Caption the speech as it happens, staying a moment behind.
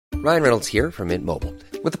Ryan Reynolds here from Mint Mobile.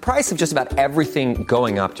 With the price of just about everything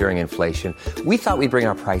going up during inflation, we thought we'd bring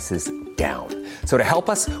our prices down. So to help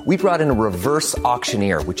us, we brought in a reverse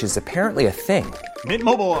auctioneer, which is apparently a thing. Mint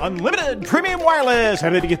Mobile Unlimited Premium Wireless.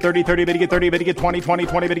 How to get 30, 30, bit to get 30, bit to get 20, 20,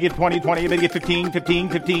 20, bit to get 20, 20, bit to get 15, 15,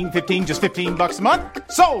 15, 15, just $15 a month?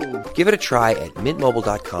 Sold! Give it a try at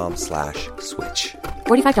mintmobile.com/switch.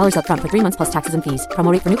 $45 up front for 3 months plus taxes and fees.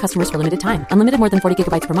 Promo rate for new customers for limited time. Unlimited more than 40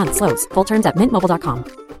 gigabytes per month. Slows full terms at mintmobile.com.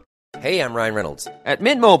 Hey, I'm Ryan Reynolds. At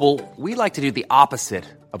Mint Mobile, we like to do the opposite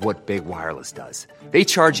of what Big Wireless does. They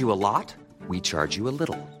charge you a lot. We charge you a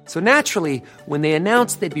little. So naturally, when they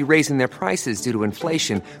announced they'd be raising their prices due to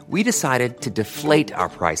inflation, we decided to deflate our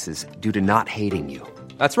prices due to not hating you.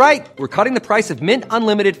 That's right. We're cutting the price of Mint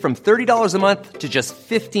Unlimited from $30 a month to just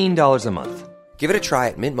 $15 a month. Give it a try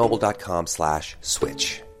at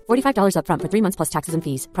mintmobile.com/switch. $45 up front for 3 months plus taxes and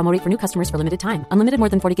fees. Promo rate for new customers for limited time. Unlimited more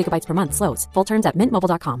than 40 gigabytes per month. Slows full terms at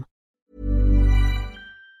mintmobile.com.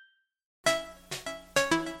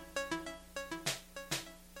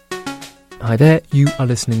 Hi there, you are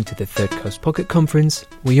listening to the Third Coast Pocket Conference,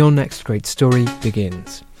 where your next great story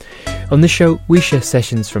begins. On this show, we share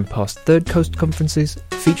sessions from past Third Coast conferences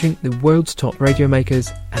featuring the world's top radio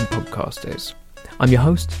makers and podcasters. I'm your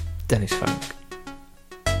host, Dennis Funk.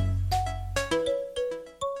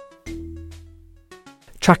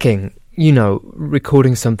 Tracking,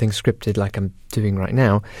 recording something scripted like I'm doing right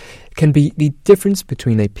now, can be the difference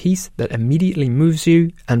between a piece that immediately moves you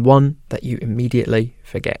and one that you immediately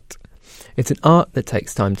forget. It's an art that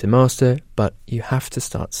takes time to master, but you have to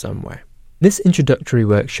start somewhere. This introductory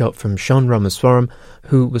workshop from Sean Ramaswaram,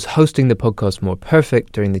 who was hosting the podcast More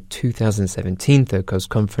Perfect during the 2017 Third Coast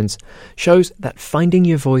Conference, shows that finding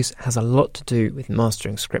your voice has a lot to do with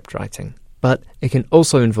mastering script writing, but it can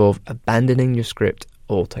also involve abandoning your script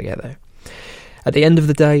altogether. At the end of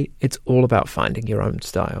the day, it's all about finding your own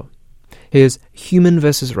style. Here's Human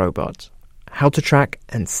versus Robot. How to track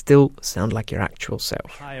and still sound like your actual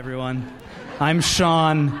self. Hi, everyone. I'm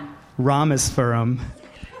Sean Ramaswaram.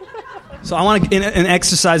 So I want to, in an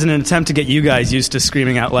exercise in an attempt to get you guys used to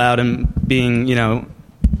screaming out loud and being, a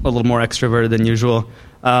little more extroverted than usual,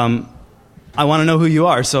 I want to know who you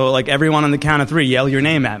are. So, everyone on the count of 3, yell your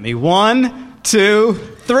name at me. 1, 2,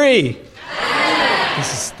 3.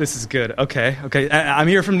 This is good. Okay. I'm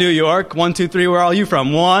here from New York. 1, 2, 3. Where are you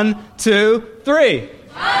from? 1, 2, 3.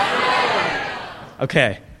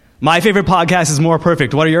 Okay. My favorite podcast is More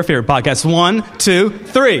Perfect. What are your favorite podcasts? 1, 2,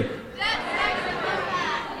 3.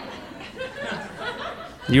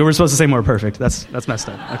 You were supposed to say More Perfect. That's messed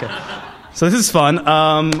up. Okay. So this is fun.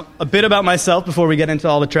 A bit about myself before we get into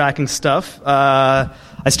all the tracking stuff. I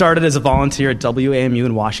started as a volunteer at WAMU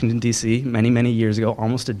in Washington, D.C. many, many years ago,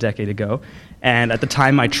 almost a decade ago. And at the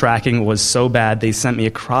time, my tracking was so bad, they sent me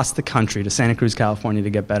across the country to Santa Cruz, California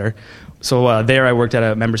to get better. So there I worked at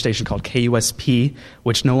a member station called KUSP,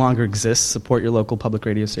 which no longer exists. Support your local public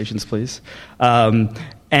radio stations, please.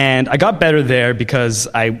 And I got better there because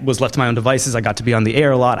I was left to my own devices. I got to be on the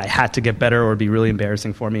air a lot. I had to get better or it would be really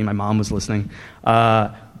embarrassing for me. My mom was listening.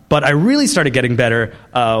 But I really started getting better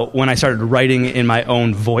when I started writing in my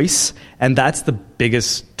own voice, and that's the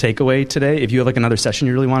biggest takeaway today. If you have another session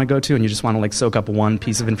you really want to go to and you just want to soak up one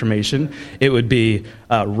piece of information, it would be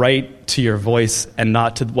write to your voice and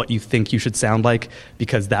not to what you think you should sound like,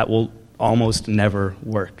 because that will almost never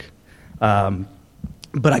work.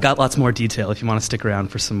 But I got lots more detail if you want to stick around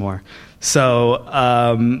for some more. So,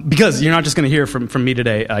 because you're not just going to hear from me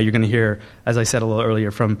today, you're going to hear, as I said a little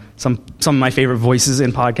earlier, from some of my favorite voices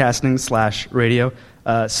in podcasting / radio,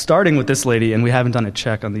 starting with this lady, and we haven't done a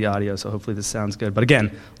check on the audio, so hopefully this sounds good. But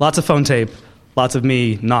again, lots of phone tape, lots of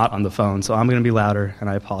me not on the phone, so I'm going to be louder, and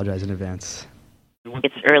I apologize in advance.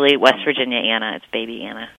 It's early West Virginia Anna. It's baby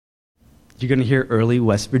Anna. You're going to hear early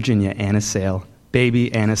West Virginia Anna Sale,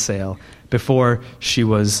 baby Anna Sale, before she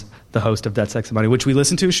was the host of Debt, Sex, and Money, which we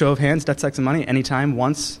listen to, show of hands, Debt, Sex, and Money, anytime,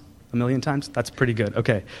 once, a million times. That's pretty good.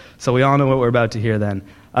 Okay, so we all know what we're about to hear then.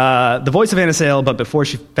 The voice of Anna Sale, but before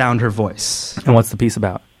she found her voice. And what's the piece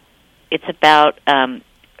about? It's about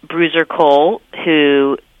Bruiser Cole,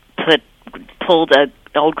 who pulled an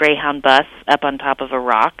old Greyhound bus up on top of a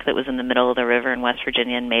rock that was in the middle of the river in West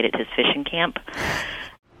Virginia and made it his fishing camp.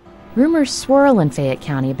 Rumors swirl in Fayette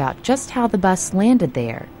County about just how the bus landed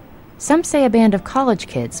there. Some say a band of college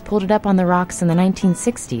kids pulled it up on the rocks in the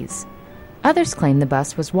 1960s. Others claim the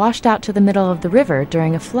bus was washed out to the middle of the river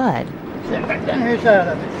during a flood. Sit back down here side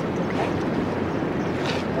of it.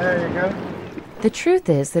 There you go. The truth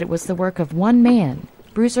is that it was the work of one man,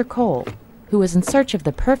 Bruiser Cole, who was in search of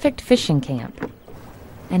the perfect fishing camp.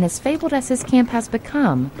 And as fabled as his camp has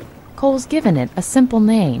become, Cole's given it a simple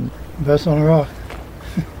name. Bus on a rock.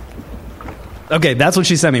 Okay, that's what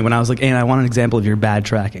she sent me when I was like, Anna, I want an example of your bad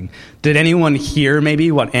tracking. Did anyone hear maybe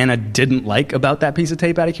what Anna didn't like about that piece of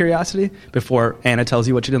tape out of curiosity before Anna tells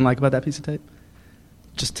you what she didn't like about that piece of tape?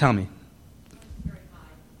 Just tell me.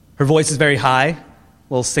 Her voice is very high, a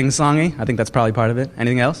little sing-songy. I think that's probably part of it.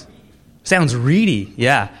 Anything else? Sounds reedy.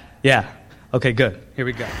 Yeah. Okay, good. Here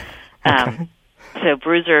we go. So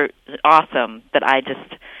Bruiser is awesome, but I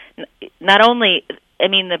just, not only, I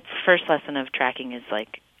mean, the first lesson of tracking is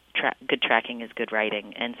like, good tracking is good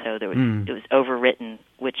writing, and so it was overwritten,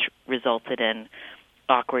 which resulted in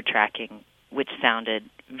awkward tracking, which sounded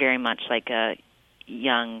very much like a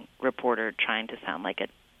young reporter trying to sound like a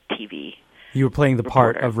TV. You were playing the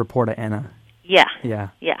reporter. part of reporter Anna. Yeah. Yeah.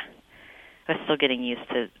 I was still getting used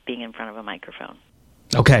to being in front of a microphone.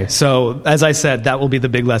 Okay, so as I said, that will be the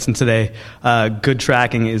big lesson today. Good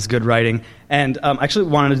tracking is good writing. And I actually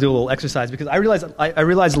wanted to do a little exercise because I realized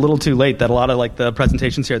a little too late that a lot of like the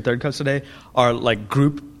presentations here at Third Coast today are like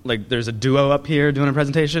group, like there's a duo up here doing a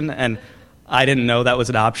presentation, and I didn't know that was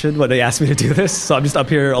an option when they asked me to do this, so I'm just up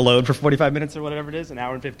here alone for 45 minutes or whatever it is, an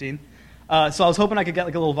hour and 15. So I was hoping I could get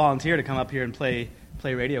like a little volunteer to come up here and play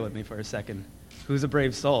radio with me for a second. Who's a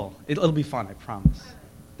brave soul? It'll be fun, I promise.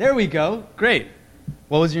 There we go. Great.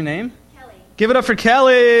 What was your name? Kelly. Give it up for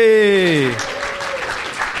Kelly.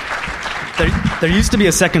 There used to be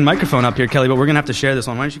a second microphone up here, Kelly, but we're going to have to share this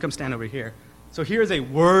one. Why don't you come stand over here? So here's a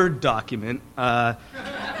Word document.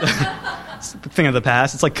 It's the thing of the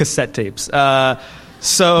past. It's like cassette tapes.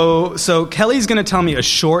 So Kelly's going to tell me a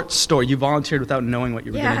short story. You volunteered without knowing what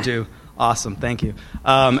you were going to do. Awesome, thank you.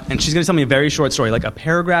 And she's going to tell me a very short story, like a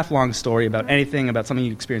paragraph-long story about anything, about something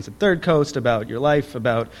you experienced at Third Coast, about your life,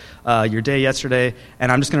 about your day yesterday.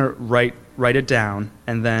 And I'm just going to write it down,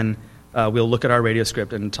 and then we'll look at our radio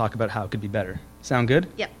script and talk about how it could be better. Sound good?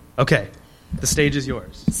 Yep. Okay. The stage is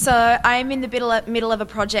yours. So I'm in the middle of a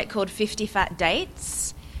project called 50 Fat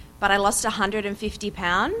Dates, but I lost 150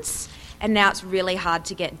 pounds, and now it's really hard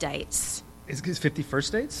to get dates. Is 50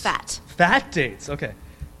 first dates? Fat. Fat dates, okay.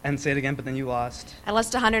 And say it again, but then you lost? I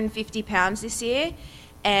lost 150 pounds this year,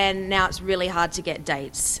 and now it's really hard to get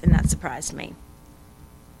dates, and that surprised me.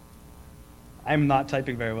 I'm not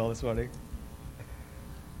typing very well this morning.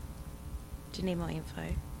 Do you need more info?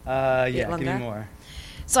 Yeah, give me more.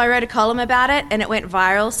 So I wrote a column about it, and it went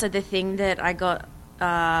viral, so the thing that I got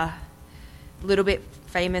a little bit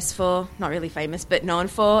famous for, not really famous, but known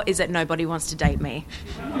for, is that nobody wants to date me.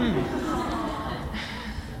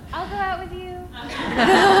 I'll go out with you.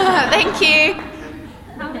 Thank you.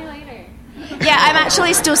 Tell me later. Yeah, I'm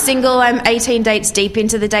actually still single. I'm 18 dates deep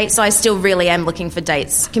into the date, so I still really am looking for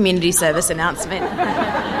dates. Community service announcement.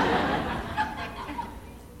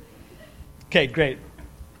 Okay, great.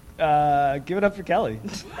 Give it up for Kelly.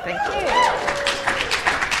 Thank you.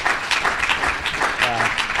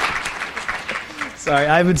 Sorry,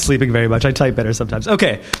 I've been sleeping very much. I type better sometimes.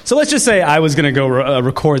 Okay, so let's just say I was going to go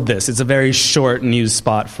record this. It's a very short news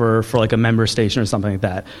spot for like a member station or something like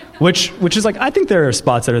that, which is like, I think there are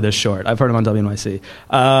spots that are this short. I've heard them on WNYC.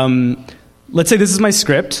 Let's say this is my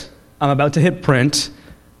script. I'm about to hit print.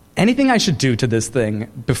 Anything I should do to this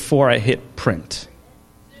thing before I hit print?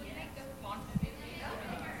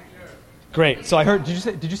 Great. So I heard,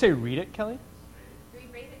 did you say read it, Kelly?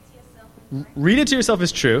 Read it to yourself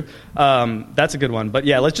is true. That's a good one. But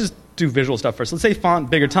yeah, let's just do visual stuff first. Let's say font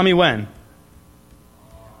bigger. Tell me when.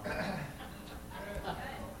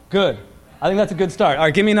 Good. I think that's a good start. All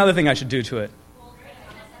right, give me another thing I should do to it.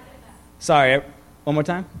 Sorry, one more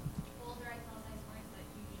time?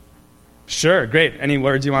 Sure, great. Any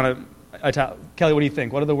words you want to... Kelly, what do you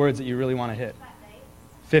think? What are the words that you really want to hit?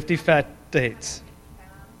 50 fat dates.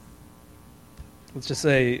 Let's just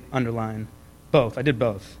say underline. Both. I did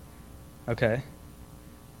both. Okay.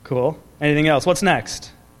 Cool. Anything else? What's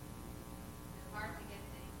next?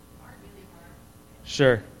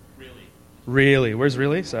 Sure. Really. Where's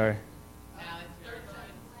really? Sorry.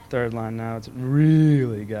 Third line now. It's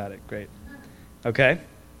really. Got it. Great. Okay.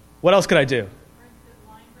 What else could I do?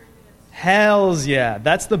 Hells yeah.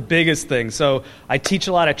 That's the biggest thing. So I teach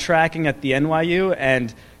a lot of tracking at the NYU,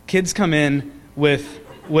 and kids come in with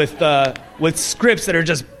scripts that are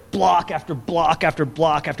just block after block after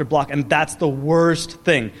block after block, and that's the worst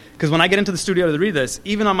thing. Because when I get into the studio to read this,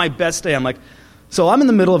 even on my best day, I'm like, so I'm in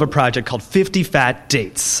the middle of a project called 50 Fat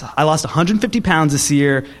Dates. I lost 150 pounds this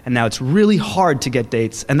year, and now it's really hard to get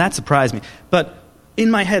dates, and that surprised me. But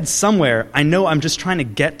in my head somewhere, I know I'm just trying to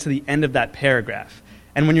get to the end of that paragraph.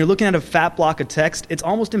 And when you're looking at a fat block of text, it's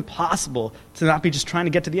almost impossible to not be just trying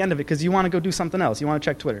to get to the end of it because you want to go do something else. You want to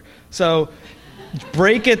check Twitter. So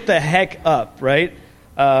break it the heck up, right?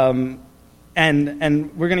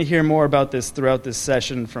 And we're going to hear more about this throughout this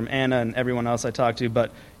session from Anna and everyone else I talked to,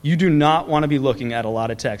 but you do not want to be looking at a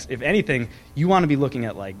lot of text. If anything, you want to be looking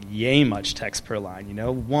at like yay much text per line,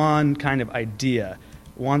 one kind of idea,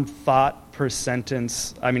 one thought per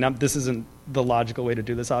sentence. I mean, this isn't the logical way to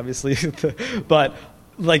do this, obviously, but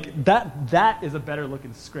like that is a better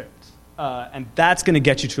looking script. And that's going to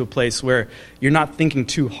get you to a place where you're not thinking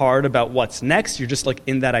too hard about what's next. You're just like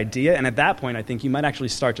in that idea. And at that point, I think you might actually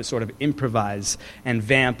start to sort of improvise and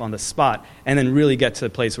vamp on the spot and then really get to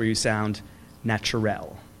the place where you sound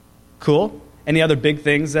naturel. Cool? Any other big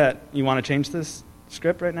things that you want to change this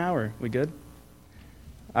script right now? Or are we good?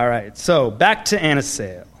 All right. So back to Anna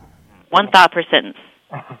Sale. One thought per sentence.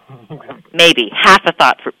 Maybe half a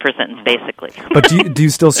thought per sentence, basically. But do you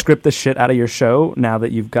still script the shit out of your show now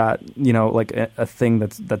that you've got like a thing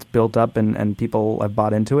that's built up and people have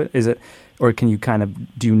bought into it? Is it, or can you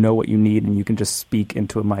do you know what you need and you can just speak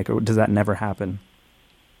into a mic, or does that never happen?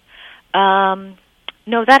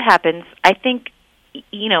 No, that happens. I think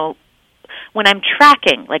when I'm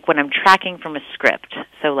tracking from a script.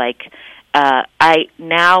 So what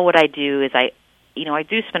I do is I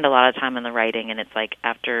do spend a lot of time on the writing, and it's like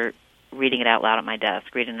after reading it out loud at my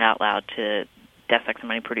desk, reading it out loud to Death, Sex, and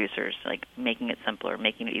Money producers, like making it simpler,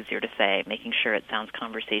 making it easier to say, making sure it sounds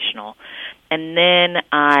conversational. And then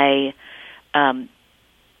I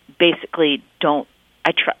basically don't,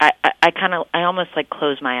 I almost like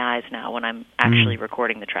close my eyes now when I'm actually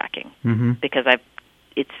recording the tracking. Mm-hmm. Because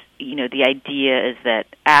the idea is that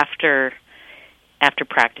after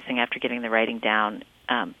practicing, after getting the writing down,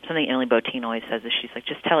 something Emily Botein always says is she's like,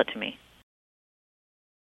 just tell it to me.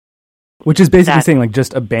 Which is basically saying, like,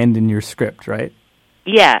 just abandon your script, right?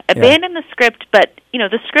 Yeah, abandon the script, but,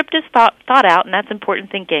 the script is thought out, and that's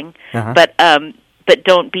important thinking, but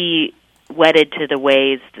don't be wedded to the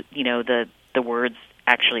ways, the words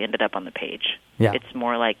actually ended up on the page. Yeah. It's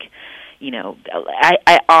more like,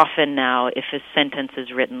 I often now, if a sentence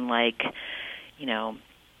is written like,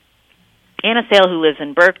 Anna Sale, who lives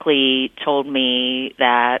in Berkeley, told me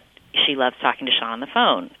that she loves talking to Sean on the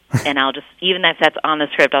phone. And I'll just, even if that's on the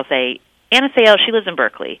script, I'll say, Anna Sale, she lives in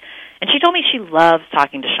Berkeley. And she told me she loves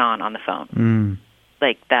talking to Sean on the phone. Mm.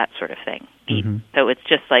 Like that sort of thing. Mm-hmm. So it's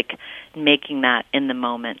just like making that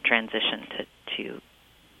in-the-moment transition to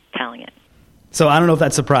telling it. So I don't know if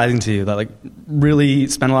that's surprising to you, that like really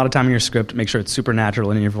spend a lot of time in your script, make sure it's super natural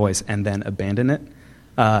in your voice, and then abandon it.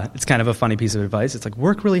 It's kind of a funny piece of advice. It's like,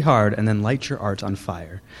 work really hard and then light your art on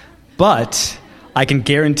fire. But I can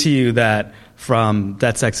guarantee you that from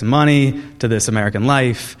Death, Sex, and Money to This American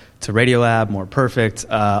Life to Radiolab, More Perfect,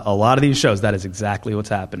 a lot of these shows, that is exactly what's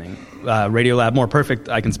happening. Radiolab, More Perfect,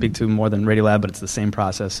 I can speak to more than Radiolab, but it's the same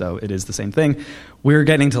process, so it is the same thing. We're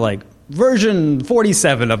getting to like version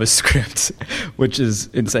 47 of a script, which is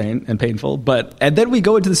insane and painful. And then we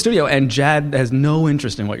go into the studio, and Jad has no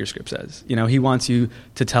interest in what your script says. He wants you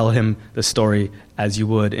to tell him the story as you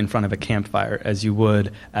would in front of a campfire, as you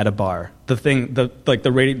would at a bar.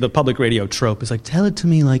 The public radio trope is like, tell it to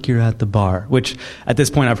me like you're at the bar, which at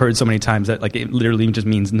this point I've heard so many times that like it literally just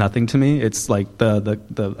means nothing to me. It's like the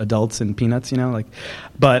adults in Peanuts,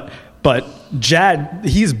 But Jad,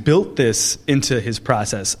 he's built this into his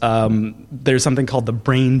process. There's something called the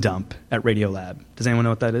brain dump at Radiolab. Does anyone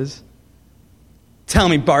know what that is? Tell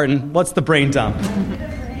me, Barton, what's the brain dump?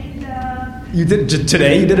 Brain dump. You did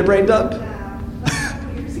today? You did a brain dump? A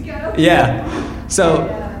couple years ago. Yeah. So,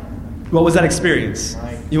 what was that experience?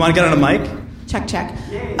 You want to get on a mic? Check.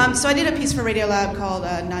 So I did a piece for Radiolab called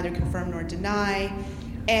Neither Confirm Nor Deny,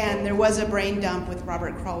 and there was a brain dump with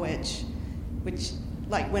Robert Krulwich, which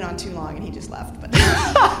went on too long and he just left. But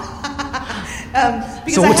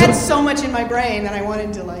because I had so much in my brain that I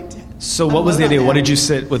wanted to So what was the idea? What did you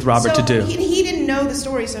sit with Robert to do? He didn't know the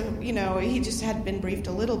story, so he just had been briefed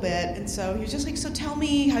a little bit, and so he was just like, so tell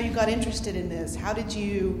me how you got interested in this. How did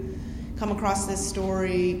you come across this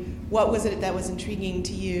story? What was it that was intriguing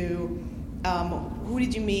to you? Who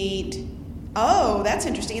did you meet? Oh, that's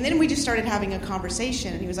interesting. And then we just started having a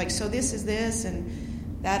conversation, and he was like, so this is this, and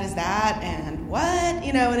that is that, and what?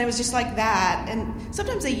 And it was just like that. And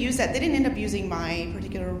sometimes they use that. They didn't end up using my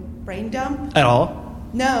particular brain dump. At all?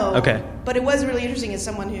 No. Okay. But it was really interesting as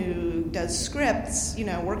someone who does scripts,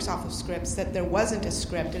 works off of scripts, that there wasn't a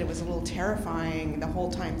script, and it was a little terrifying the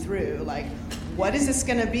whole time through. Like, what is this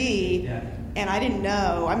going to be? Yeah. And I didn't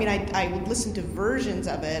know. I mean, I would listen to versions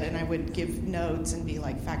of it, and I would give notes and be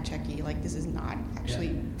like fact-checky, like, this is not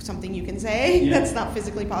actually something you can say. Yeah. That's not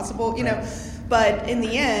physically possible, know. But in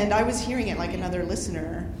the end, I was hearing it like another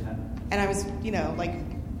listener, and I was,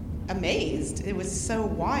 amazed. It was so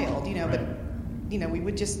wild, but, we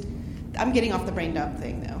would just... I'm getting off the brain dump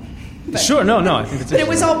thing, though. Sure, no, I think it's But it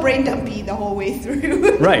was all brain dumpy the whole way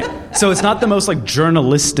through. Right. So it's not the most like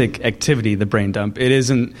journalistic activity, the brain dump. It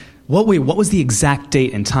isn't. What was the exact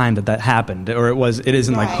date and time that happened? Or it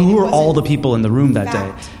isn't like who were all the people in the room that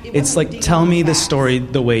day? It's like tell me the story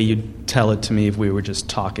the way you'd tell it to me if we were just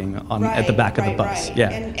talking at the back of the bus. Right. Yeah.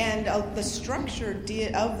 And the structure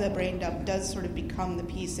of the brain dump does sort of become the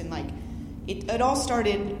piece, and like it all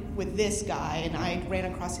started with this guy, and I ran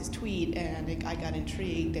across his tweet, and I got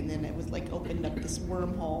intrigued, and then it was like opened up this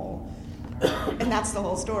wormhole, and that's the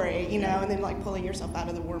whole story, and then like pulling yourself out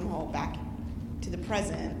of the wormhole back to the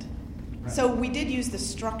present. Right. So we did use the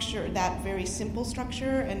structure, that very simple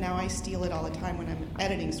structure, and now I steal it all the time when I'm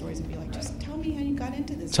editing stories and be like, just tell me how you got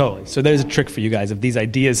into this. Totally. So there's a trick for you guys. If these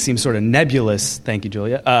ideas seem sort of nebulous, thank you,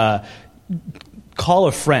 Julia, call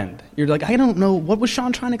a friend. You're like, I don't know, what was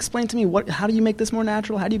Sean trying to explain to me? How do you make this more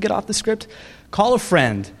natural? How do you get off the script? Call a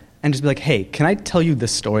friend and just be like, hey, can I tell you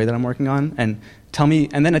this story that I'm working on? And tell me,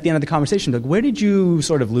 and then at the end of the conversation, like, where did you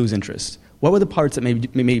sort of lose interest? What were the parts that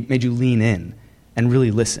made you lean in and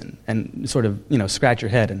really listen and sort of, scratch your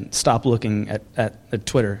head and stop looking at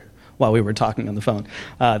Twitter while we were talking on the phone?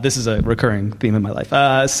 This is a recurring theme in my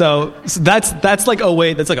life. So that's like a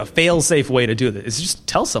way, that's like a fail-safe way to do this, is just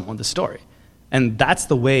tell someone the story. And that's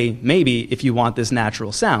the way, maybe, if you want this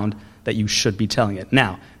natural sound, that you should be telling it.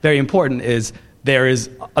 Now, very important is there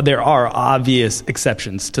are obvious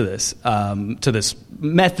exceptions to this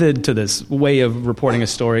method, to this way of reporting a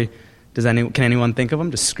story. Can anyone think of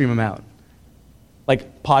them? Just scream them out.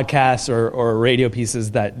 Like podcasts or radio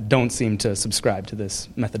pieces that don't seem to subscribe to this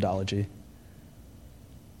methodology.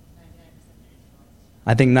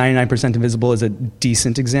 I think 99% Invisible is a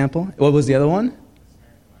decent example. What was the other one?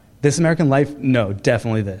 This American Life? No,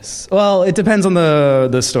 definitely this. Well, it depends on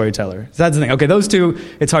the storyteller. So that's the thing. Okay, those two,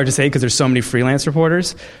 it's hard to say because there's so many freelance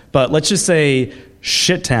reporters. But let's just say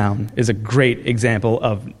Shittown is a great example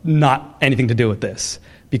of not anything to do with this.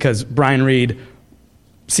 Because Brian Reed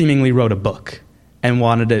seemingly wrote a book and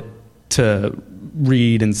wanted it to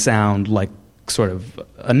read and sound like sort of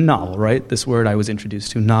a novel, right? This word I was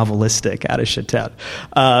introduced to, novelistic, out of Shittown.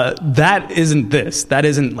 That isn't this. That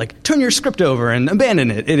isn't like, turn your script over and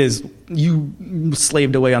abandon it. It is, you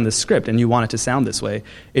slaved away on this script and you want it to sound this way.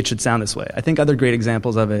 It should sound this way. I think other great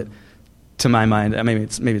examples of it, to my mind, maybe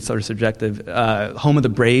it's sort of subjective, Home of the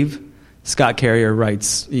Brave, Scott Carrier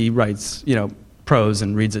writes, prose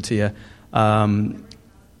and reads it to you.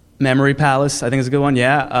 Memory Palace, I think is a good one.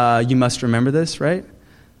 Yeah, You Must Remember This, right?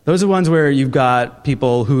 Those are ones where you've got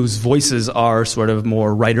people whose voices are sort of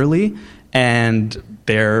more writerly, and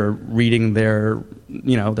they're reading their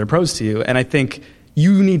prose to you. And I think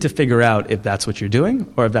you need to figure out if that's what you're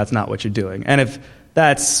doing or if that's not what you're doing. And if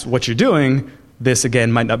that's what you're doing, this,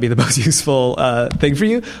 again, might not be the most useful thing for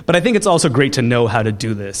you. But I think it's also great to know how to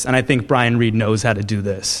do this. And I think Brian Reed knows how to do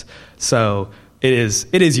this. So it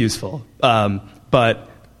is useful. But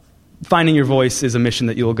finding your voice is a mission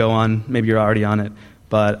that you will go on. Maybe you're already on it.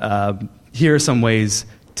 But here are some ways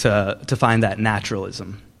to find that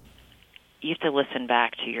naturalism. You have to listen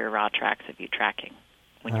back to your raw tracks of you tracking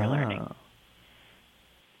when you're learning.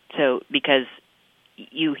 So because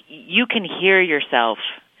you can hear yourself,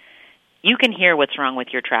 you can hear what's wrong with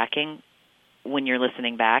your tracking when you're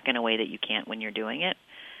listening back in a way that you can't when you're doing it.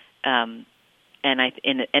 And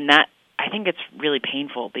that I think it's really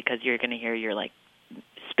painful because you're going to hear your like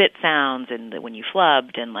spit sounds and when you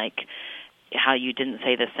flubbed and like how you didn't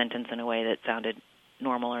say this sentence in a way that sounded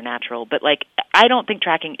normal or natural. But, like, I don't think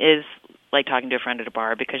tracking is like talking to a friend at a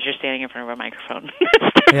bar because you're standing in front of a microphone.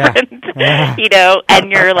 It's different,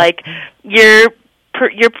 and you're, like, you're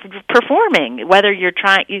performing, whether you're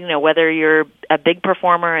trying, whether you're a big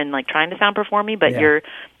performer and, like, trying to sound performy, but you're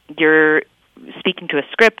speaking to a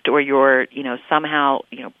script or you're, somehow,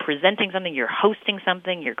 presenting something, you're hosting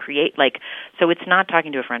something, so it's not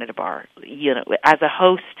talking to a friend at a bar. As a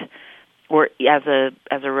host or as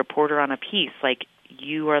a reporter on a piece, like,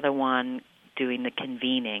 you are the one doing the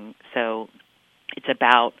convening, so it's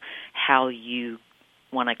about how you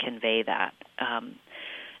want to convey that.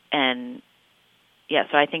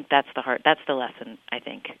 So I think that's the lesson, I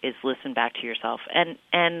think, is listen back to yourself. And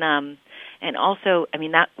also, I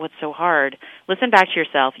mean, what's so hard, listen back to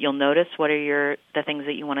yourself, you'll notice what are the things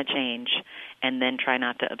that you want to change, and then try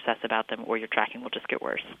not to obsess about them or your tracking will just get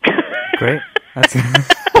worse. Great. Which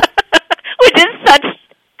is such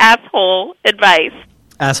asshole advice.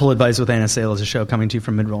 Asshole Advice with Anna Sale is a show coming to you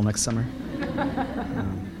from Midroll next summer.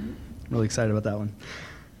 Really excited about that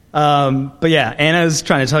one. But yeah, Anna's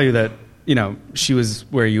trying to tell you that, she was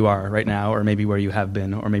where you are right now, or maybe where you have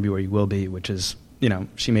been, or maybe where you will be, which is,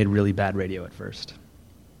 she made really bad radio at first.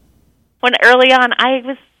 When early on, I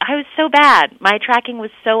was so bad. My tracking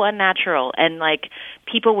was so unnatural, and like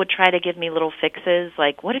people would try to give me little fixes,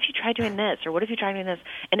 like, what if you try doing this, or what if you try doing this,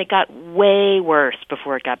 and it got way worse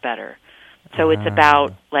before it got better. So it's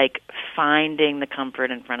about like finding the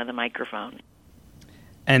comfort in front of the microphone.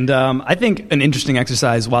 And I think an interesting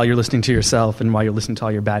exercise while you're listening to yourself and while you're listening to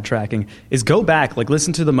all your bad tracking is go back, like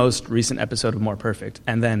listen to the most recent episode of More Perfect,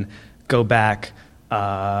 and then go back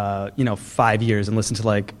 5 years and listen to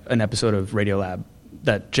like an episode of Radiolab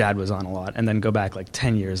that Jad was on a lot, and then go back like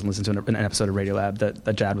 10 years and listen to an episode of Radiolab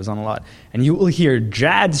that Jad was on a lot. And you will hear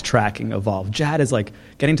Jad's tracking evolve. Jad is like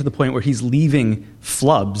getting to the point where he's leaving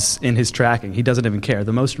flubs in his tracking. He doesn't even care.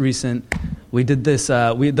 The most recent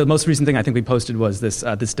thing I think we posted was this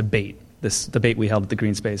debate we held at the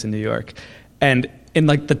Green Space in New York. And in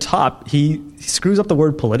like the top, he screws up the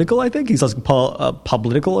word political, I think. He's like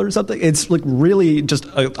political or something. It's like really just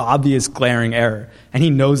an obvious glaring error. And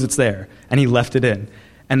he knows it's there. And he left it in.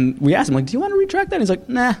 And we asked him, like, do you want to retract that? And he's like,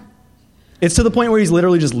 nah. It's to the point where he's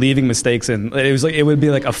literally just leaving mistakes in. It would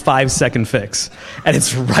be like a 5-second fix. And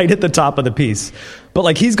it's right at the top of the piece. But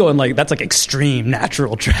like he's going like, that's like extreme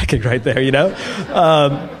natural tracking right there, you know?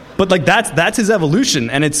 But like that's his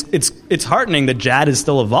evolution, and it's heartening that Jad is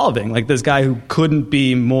still evolving. Like this guy who couldn't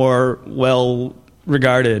be more well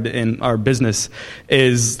regarded in our business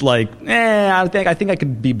is like, I think I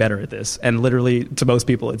could be better at this. And literally, to most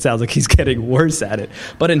people, it sounds like he's getting worse at it.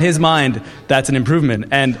 But in his mind, that's an improvement.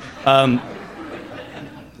 And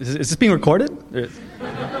is this being recorded?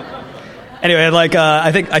 Anyway,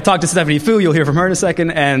 I think I talked to Stephanie Fu. You'll hear from her in a second,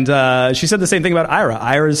 and she said the same thing about Ira.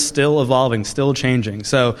 Ira's still evolving, still changing.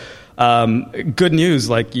 So, good news.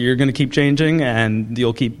 Like you're going to keep changing, and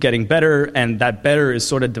you'll keep getting better, and that better is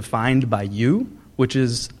sort of defined by you, which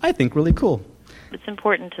is, I think, really cool. It's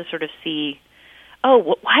important to sort of see.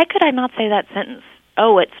 Oh, why could I not say that sentence?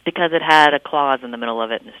 Oh, it's because it had a clause in the middle of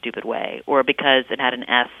it in a stupid way, or because it had an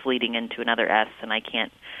S leading into another S, and I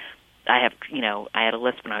can't. I had a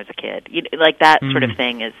lisp when I was a kid. Like that sort of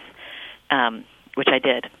thing is, which I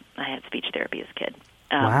did. I had speech therapy as a kid.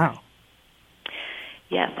 Wow.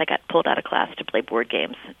 Yes, I got pulled out of class to play board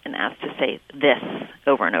games and asked to say this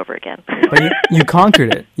over and over again. But you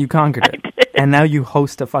conquered it. You conquered it. I did. And now you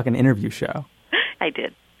host a fucking interview show. I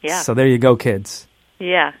did, yeah. So there you go, kids.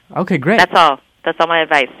 Yeah. Okay, great. That's all. That's all my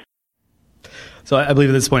advice. So I believe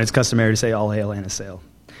at this point it's customary to say all hail Anna Sale.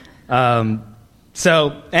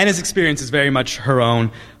 So Anna's experience is very much her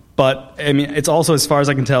own, but I mean it's also, as far as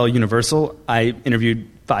I can tell, universal. I interviewed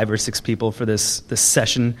 5 or 6 people for this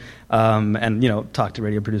session, and talk to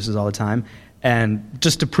radio producers all the time. And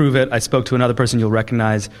just to prove it, I spoke to another person you'll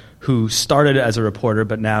recognize who started as a reporter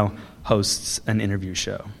but now hosts an interview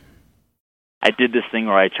show. I did this thing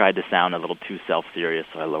where I tried to sound a little too self-serious,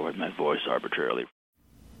 so I lowered my voice arbitrarily.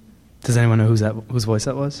 Does anyone know whose voice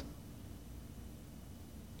that was?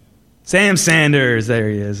 Sam Sanders. There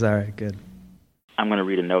he is. All right, good. I'm going to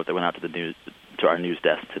read a note that went out to our news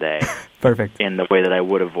desk today. Perfect. In the way that I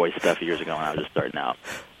would have voiced stuff years ago when I was just starting out.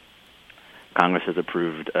 Congress has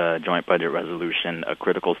approved a joint budget resolution, a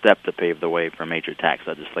critical step to pave the way for major tax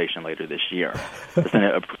legislation later this year. The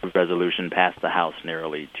Senate-approved resolution passed the House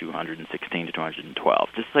nearly 216 to 212.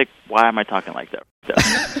 Just like, why am I talking like that?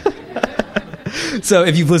 So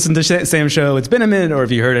if you've listened to Sam's show, It's Been a Minute, or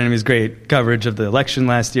if you heard any of his great coverage of the election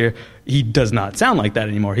last year, he does not sound like that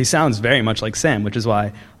anymore. He sounds very much like Sam, which is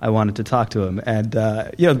why I wanted to talk to him. And,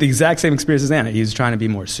 the exact same experience as Anna. He's trying to be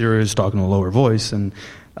more serious, talking in a lower voice. And,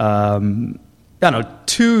 I don't know,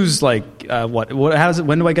 2's like, what, how does it,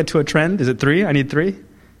 when do I get to a trend? Is it 3? I need 3?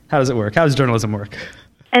 How does it work? How does journalism work?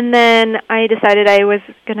 And then I decided I was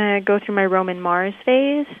going to go through my Roman Mars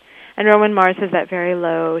phase. And Roman Mars has that very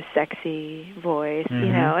low, sexy voice,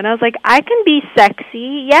 and I was like, I can be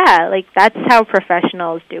sexy, yeah, like that's how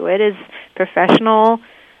professionals do it, is professional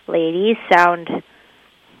ladies sound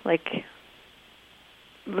like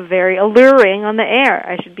very alluring on the air.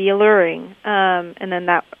 I should be alluring. And then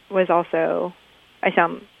that was also, I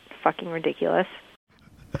sound fucking ridiculous.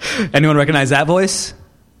 Anyone recognize that voice?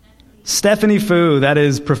 Stephanie Fu, that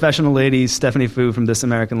is professional lady Stephanie Fu from This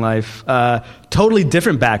American Life. Totally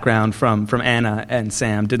different background from Anna and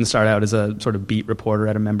Sam. Didn't start out as a sort of beat reporter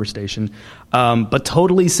at a member station, but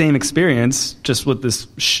totally same experience, just with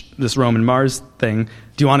this Roman Mars thing.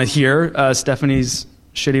 Do you want to hear Stephanie's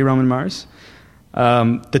shitty Roman Mars?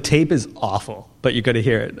 The tape is awful, but you got to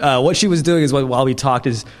hear it. What she was doing is, while we talked,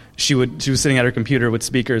 is she was sitting at her computer with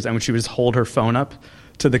speakers, and she would just hold her phone up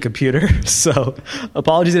to the computer. So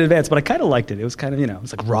apologies in advance, but I kind of liked it. It was kind of, it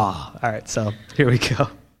was like raw. All right, so here we go.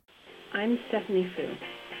 I'm Stephanie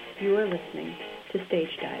Fu. You are listening to stage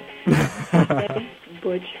dive.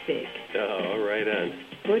 Butch Vig. Oh, right on.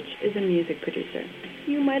 Butch is a music producer.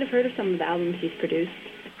 You might have heard of some of the albums he's produced.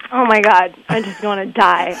 Oh my God, I just want to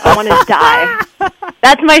die. I want to die.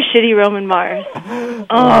 That's my shitty Roman Mars.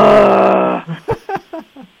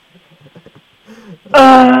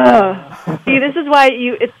 See, this is why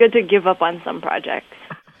it's good to give up on some projects.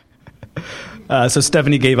 So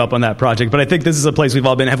Stephanie gave up on that project, but I think this is a place we've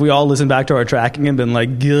all been. Have we all listened back to our tracking and been like,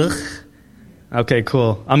 ugh? Okay,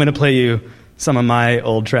 cool. I'm going to play you some of my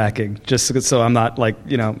old tracking, just so I'm not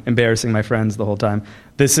embarrassing my friends the whole time.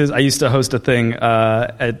 I used to host a thing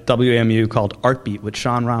at WAMU called Artbeat with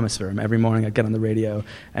Sean Rameswaram. Every morning I'd get on the radio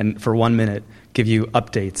and for 1 minute give you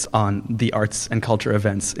updates on the arts and culture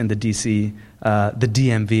events in the DC, the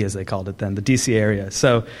DMV as they called it then, the DC area.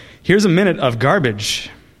 So here's a minute of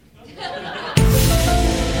garbage.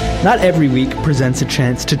 Not every week presents a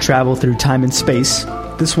chance to travel through time and space.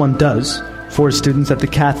 This one does. 4 students at the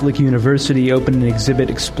Catholic University opened an exhibit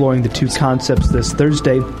exploring the two concepts this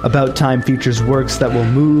Thursday. About Time features works that will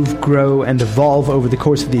move, grow, and evolve over the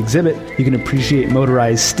course of the exhibit. You can appreciate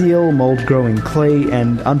motorized steel, mold-growing clay,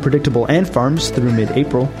 and unpredictable ant farms through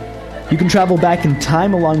mid-April. You can travel back in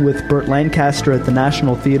time along with Burt Lancaster at the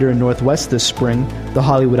National Theatre in Northwest this spring. The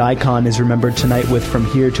Hollywood icon is remembered tonight with From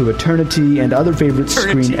Here to Eternity and other favorites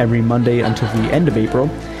screened every Monday until the end of April.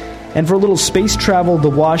 And for a little space travel, the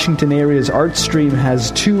Washington area's art stream has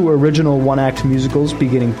 2 original one-act musicals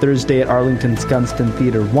beginning Thursday at Arlington's Gunston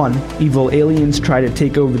Theater 1. Evil aliens try to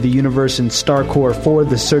take over the universe in Starcore 4,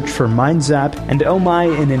 The Search for Mind Zap. And Oh My,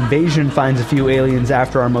 an invasion finds a few aliens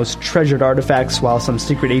after our most treasured artifacts while some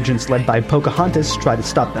secret agents led by Pocahontas try to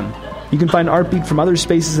stop them. You can find Artbeat from other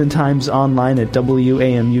spaces and times online at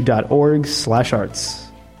wamu.org/arts.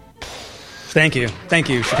 Thank you,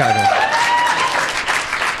 Chicago.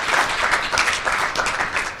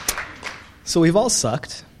 So we've all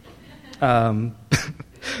sucked, but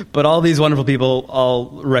all these wonderful people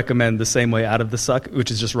all recommend the same way out of the suck,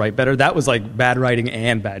 which is just write better. That was like bad writing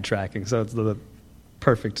and bad tracking, so it's the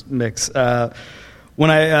perfect mix.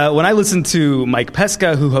 When I listen to Mike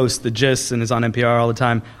Pesca, who hosts The Gist and is on NPR all the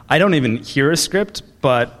time, I don't even hear a script,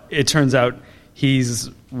 but it turns out he's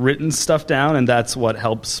written stuff down, and that's what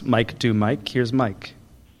helps Mike do Mike. Here's Mike.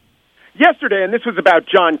 Yesterday, and this was about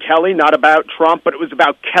John Kelly, not about Trump, but it was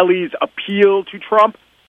about Kelly's appeal to Trump.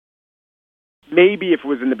 Maybe if it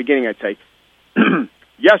was in the beginning, I'd say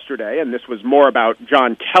yesterday, and this was more about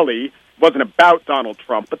John Kelly. It wasn't about Donald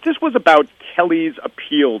Trump, but this was about Kelly's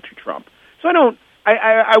appeal to Trump. So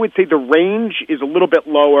I would say the range is a little bit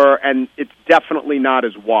lower, and it's definitely not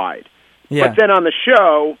as wide. Yeah. But then on the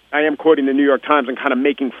show, I am quoting the New York Times and kind of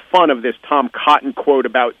making fun of this Tom Cotton quote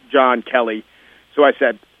about John Kelly. So I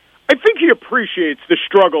said, I think he appreciates the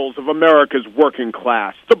struggles of America's working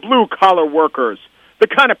class, the blue-collar workers, the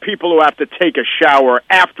kind of people who have to take a shower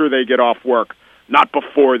after they get off work, not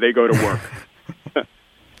before they go to work.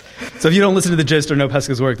 So if you don't listen to The Gist or know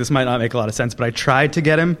Pesca's work, this might not make a lot of sense, but I tried to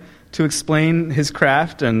get him to explain his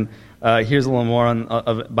craft, and here's a little more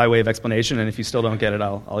by way of explanation, and if you still don't get it,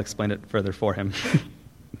 I'll explain it further for him.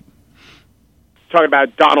 Talking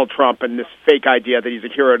about Donald Trump and this fake idea that he's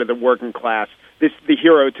a hero to the working class, the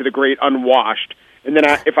hero to the great unwashed. And then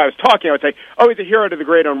if I was talking, I would say, oh, he's a hero to the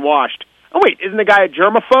great unwashed. Oh, wait, isn't the guy a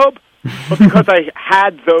germaphobe? But because I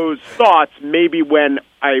had those thoughts, maybe when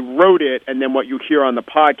I wrote it and then what you hear on the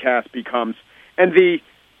podcast becomes, and the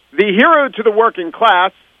hero to the working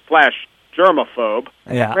class / germaphobe,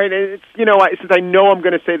 yeah. Right? It's, since I know I'm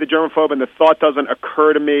going to say the germaphobe and the thought doesn't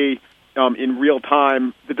occur to me in real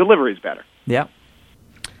time, the delivery is better. Yeah.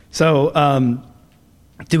 So,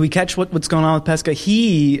 did we catch what's going on with Pesca?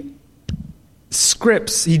 He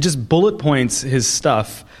just bullet points his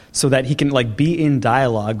stuff so that he can be in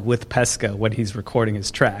dialogue with Pesca when he's recording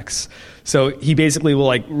his tracks. So he basically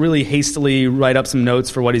will really hastily write up some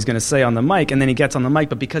notes for what he's going to say on the mic, and then he gets on the mic.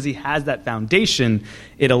 But because he has that foundation,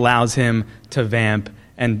 it allows him to vamp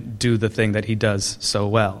and do the thing that he does so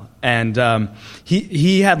well. And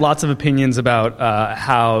he had lots of opinions about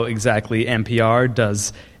how exactly NPR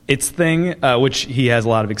does its thing, which he has a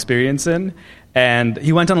lot of experience in. And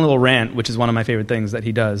he went on a little rant, which is one of my favorite things that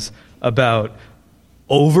he does, about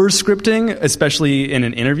over-scripting, especially in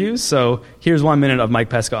an interview. So here's 1 minute of Mike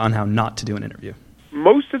Pesca on how not to do an interview.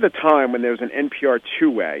 Most of the time when there's an NPR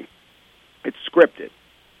two-way, it's scripted.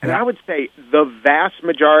 And I would say the vast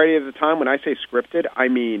majority of the time when I say scripted, I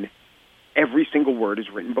mean every single word is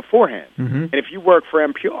written beforehand. Mm-hmm. And if you work for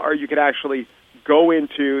NPR, you could actually go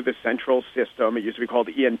into the central system. It used to be called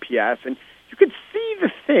ENPS, and you could see the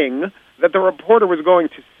thing that the reporter was going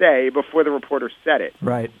to say before the reporter said it.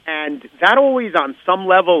 Right. And that always, on some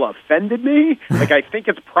level, offended me. Like, I think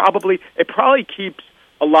it probably keeps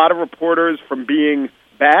a lot of reporters from being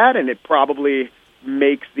bad, and it probably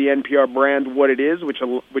makes the NPR brand what it is, which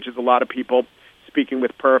is a lot of people speaking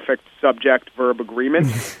with perfect subject-verb agreement.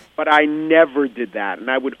 But I never did that,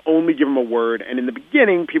 and I would only give them a word. And in the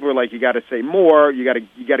beginning, people were like, "You got to say more. You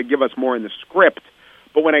got to give us more in the script."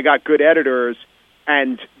 But when I got good editors,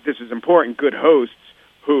 and this is important, good hosts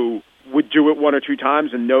who would do it one or two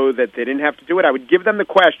times and know that they didn't have to do it, I would give them the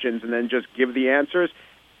questions and then just give the answers.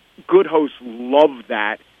 Good hosts love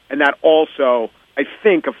that, and that also, I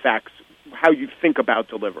think, affects how you think about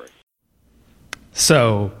delivery.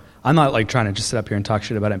 So I'm not like trying to just sit up here and talk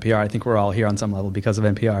shit about NPR. I think we're all here on some level because of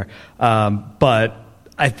NPR. But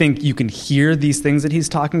I think you can hear these things that he's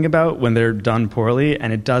talking about when they're done poorly,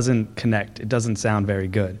 and it doesn't connect. It doesn't sound very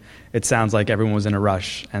good. It sounds like everyone was in a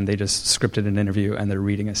rush and they just scripted an interview and they're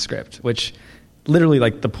reading a script, which literally,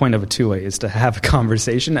 like, the point of a two-way is to have a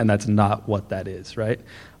conversation, and that's not what that is, right?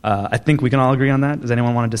 I think we can all agree on that. Does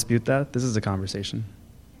anyone want to dispute that? This is a conversation.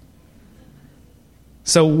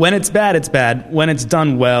 So when it's bad, it's bad. When it's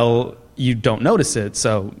done well, you don't notice it,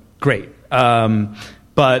 so great.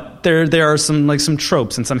 But there are some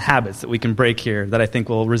tropes and some habits that we can break here that I think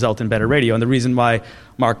will result in better radio. And the reason why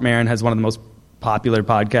Marc Maron has one of the most popular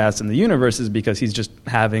podcasts in the universe is because he's just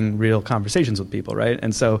having real conversations with people, right?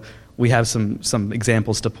 And so we have some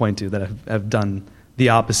examples to point to that have done the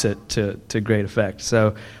opposite to great effect.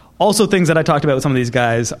 So also things that I talked about with some of these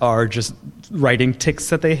guys are just writing tics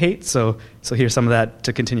that they hate. So here's some of that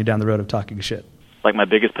to continue down the road of talking shit. Like, my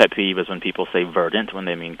biggest pet peeve is when people say verdant when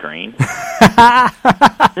they mean green.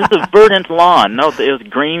 This is verdant lawn. No, it was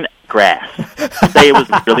green grass. Say it was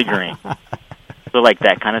really green. So, like,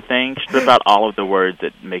 that kind of thing. Strip out all of the words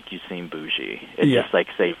that make you seem bougie. It's just, like,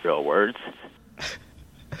 say real words.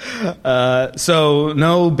 So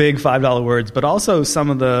no big $5 words, but also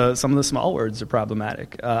some of the small words are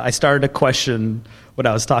problematic. I started a question when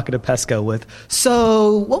I was talking to Pesco with,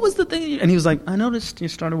 "So what was the thing?" And he was like, "I noticed you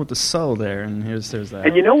started with the so there, and there's that."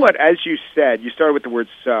 And you know what? As you said, you started with the word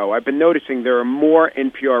so. I've been noticing there are more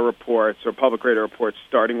NPR reports or public radio reports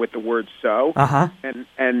starting with the word so. Uh-huh.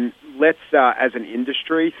 And let's, as an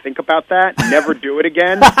industry, think about that. Never do it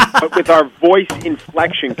again, but with our voice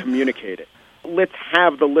inflection, communicate it. Let's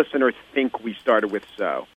have the listener think we started with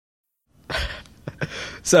so.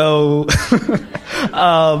 So,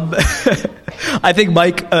 I think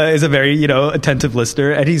Mike is a very, attentive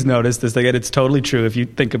listener, and he's noticed this thing, and it's totally true. If you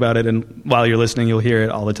think about it, and while you're listening, you'll hear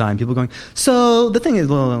it all the time. People going, "So the thing is,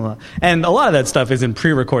 blah, blah, blah." And a lot of that stuff is in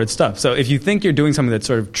pre-recorded stuff. So if you think you're doing something that's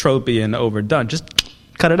sort of tropey and overdone, just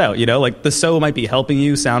cut it out. Like, the so might be helping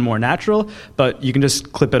you sound more natural, but you can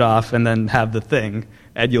just clip it off and then have the thing,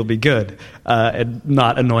 and you'll be good, and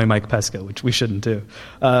not annoy Mike Pesca, which we shouldn't do.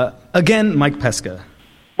 Again, Mike Pesca.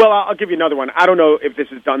 Well, I'll give you another one. I don't know if this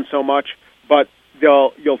is done so much, but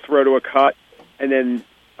you'll throw to a cut, and then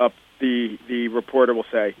the reporter will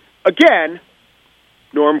say, "Again,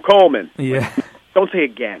 Norm Coleman." Yeah. Don't say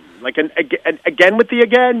again. Like again with the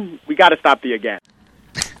again. We got to stop the again.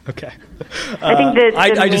 Okay. I think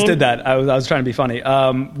that I just did that. I was trying to be funny.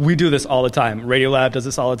 We do this all the time. Radiolab does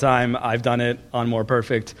this all the time. I've done it on More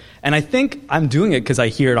Perfect. And I think I'm doing it because I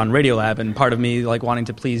hear it on Radiolab, and part of me, like, wanting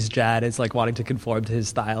to please Jad is like wanting to conform to his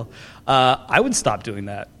style. I would stop doing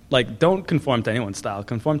that. Like, don't conform to anyone's style.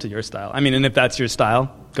 Conform to your style. I mean, and if that's your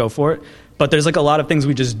style, go for it. But there's like a lot of things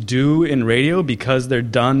we just do in radio because they're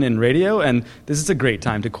done in radio, and this is a great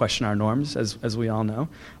time to question our norms, as we all know.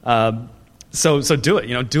 So do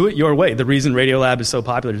it. Do it your way. The reason Radiolab is so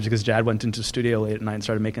popular is because Jad went into a studio late at night and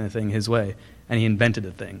started making the thing his way, and he invented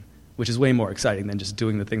a thing, which is way more exciting than just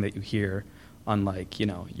doing the thing that you hear on, like,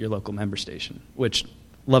 your local member station, which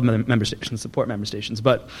love member stations, support member stations.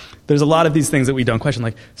 But there's a lot of these things that we don't question,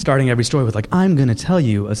 like starting every story with, like, "I'm going to tell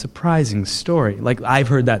you a surprising story." Like, I've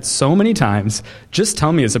heard that so many times. Just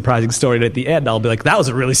tell me a surprising story, and at the end I'll be like, "That was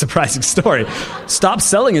a really surprising story." Stop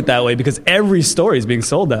selling it that way, because every story is being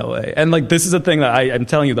sold that way. And, like, this is a thing that I'm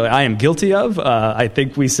telling you that I am guilty of. I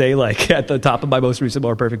think we say, like, at the top of my most recent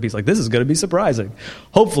More Perfect piece, like, "This is going to be surprising."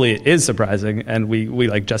 Hopefully it is surprising, and we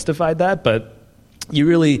like justified that, but you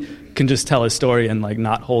really can just tell a story and, like,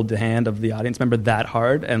 not hold the hand of the audience member that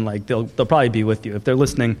hard, and, like, they'll probably be with you. If they're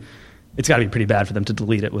listening, it's got to be pretty bad for them to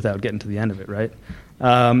delete it without getting to the end of it, right?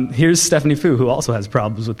 Here's Stephanie Fu, who also has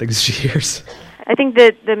problems with things she hears. I think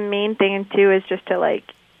that the main thing, too, is just to, like,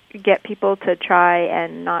 get people to try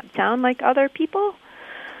and not sound like other people.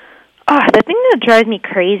 The thing that drives me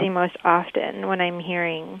crazy most often when I'm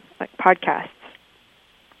hearing, like, podcasts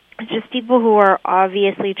It's just people who are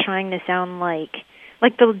obviously trying to sound like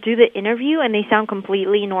they'll do the interview and they sound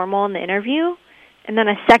completely normal in the interview, and then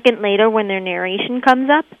a second later when their narration comes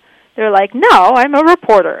up, they're like, no, I'm a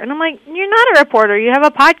reporter. And I'm like, you're not a reporter. You have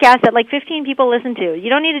a podcast that like 15 people listen to. You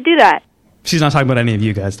don't need to do that. She's not talking about any of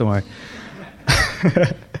you guys, don't worry.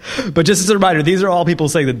 But just as a reminder, these are all people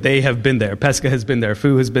saying that they have been there. Pesca has been there.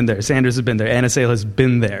 Fu has been there. Sanders has been there. Anna Sale has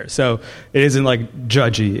been there. So it isn't like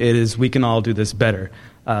judgy. It is, we can all do this better.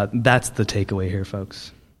 That's the takeaway here,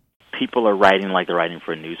 folks. People are writing like they're writing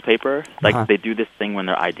for a newspaper. Like they do this thing when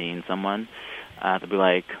they're IDing someone. They'll be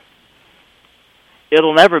like,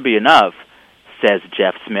 "It'll never be enough," says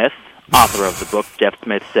Jeff Smith, author of the book Jeff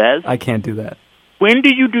Smith Says. I can't do that. When do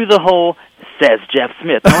you do the whole "says Jeff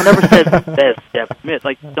Smith"? No one ever says Jeff Smith.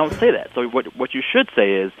 Like, don't say that. So what you should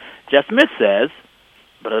say is, Jeff Smith says,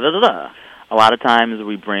 da-da-da-da-da. A lot of times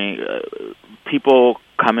we bring people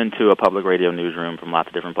come into a public radio newsroom from lots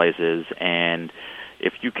of different places, and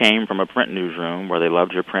if you came from a print newsroom where they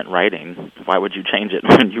loved your print writing, why would you change it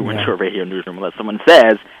when you went to a radio newsroom unless someone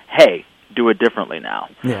says, hey, do it differently now?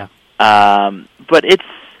 Yeah. But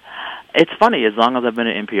it's funny. As long as I've been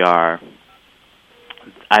at NPR,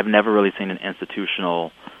 I've never really seen an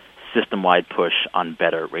institutional, system-wide push on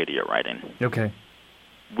better radio writing. Okay.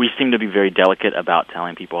 We seem to be very delicate about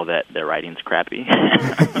telling people that their writing's crappy.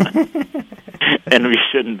 And we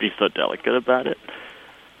shouldn't be so delicate about it.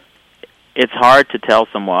 It's hard to tell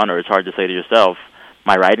someone, or it's hard to say to yourself,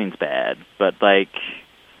 my writing's bad. But, like,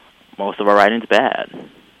 most of our writing's bad.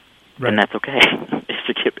 Right. And that's okay.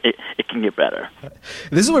 It can get better.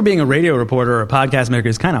 This is where being a radio reporter or a podcast maker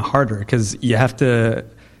is kind of harder, because you have to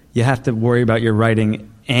worry about your writing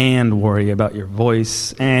and worry about your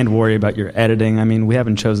voice and worry about your editing. I mean, we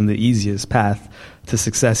haven't chosen the easiest path to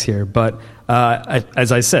success here, but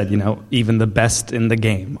as I said, even the best in the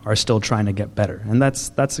game are still trying to get better, and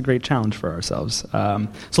that's a great challenge for ourselves.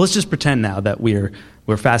 So let's just pretend now that we're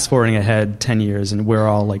fast forwarding ahead 10 years and we're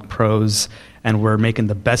all like pros and we're making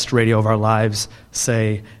the best radio of our lives,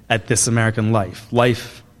 say, at This American Life.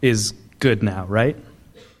 Life is good now, right?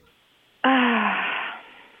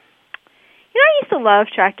 I used to love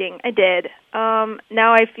tracking. I did.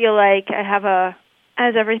 Now I feel like I have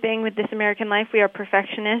as everything with This American Life, we are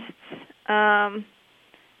perfectionists. And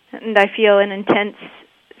I feel an intense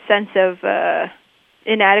sense of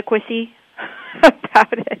inadequacy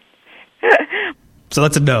about it. So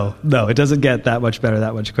that's a no. No, it doesn't get that much better,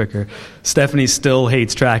 that much quicker. Stephanie still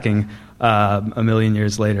hates tracking a million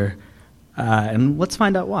years later. And let's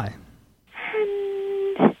find out why.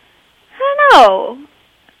 I don't know.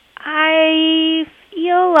 I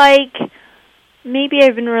feel like maybe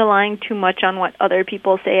I've been relying too much on what other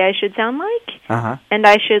people say I should sound like. Uh-huh. And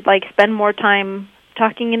I should spend more time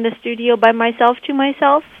talking in the studio by myself to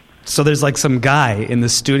myself. So there's some guy in the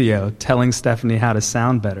studio telling Stephanie how to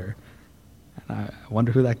sound better. And I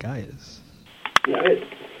wonder who that guy is.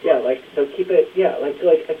 So keep it, I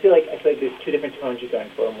feel like there's two different tones you're going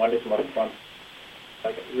for, and one is more from,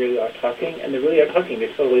 really are talking, and the really are talking,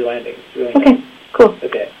 they're totally landing. It's really nice. Cool.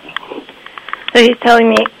 Okay. So he's telling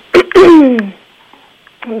me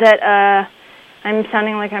that I'm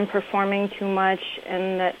sounding like I'm performing too much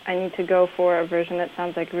and that I need to go for a version that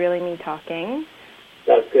sounds like really me talking.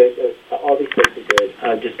 That's good. All these things are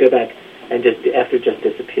good. Just go back and just after just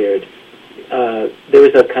disappeared. There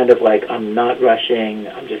was a kind of I'm not rushing,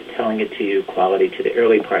 I'm just telling it to you quality to the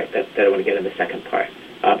early part that I want to get in the second part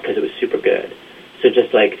because it was super good. So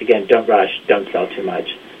just again, don't rush, don't sell too much.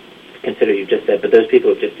 Consider you just said, but those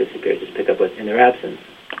people who have just disappeared, just pick up what's in their absence.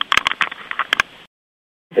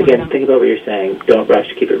 Again, think about what you're saying. Don't rush,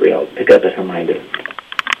 keep it real. Pick up that reminder.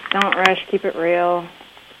 Don't rush, keep it real.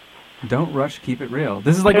 Don't rush, keep it real.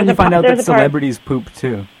 This is when you find out that celebrities poop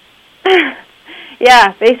too.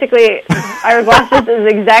 Yeah, basically, our boss does the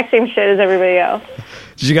exact same shit as everybody else.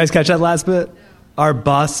 Did you guys catch that last bit? Our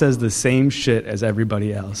boss says the same shit as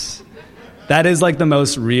everybody else. That is the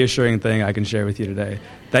most reassuring thing I can share with you today.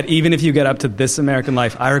 That even if you get up to This American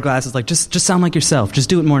Life, Ira Glass is just sound like yourself. Just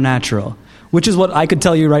do it more natural. Which is what I could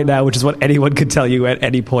tell you right now, which is what anyone could tell you at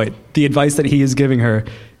any point. The advice that he is giving her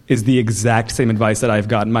is the exact same advice that I've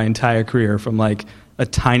gotten my entire career from a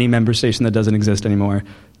tiny member station that doesn't exist anymore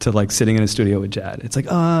to sitting in a studio with Jad. It's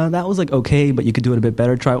that was okay, but you could do it a bit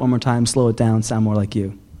better. Try it one more time, slow it down, sound more like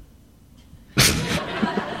you.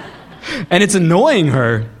 And it's annoying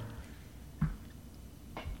her.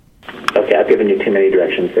 Okay, I've given you too many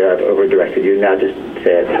directions there. I've over-directed you. Now just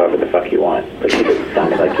say it however the fuck you want. But keep it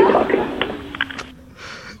sounding like you're talking.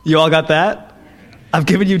 You all got that? I've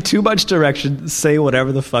given you too much direction. Say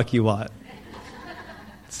whatever the fuck you want.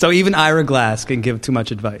 So even Ira Glass can give too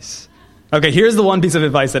much advice. Okay, here's the one piece of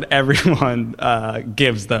advice that everyone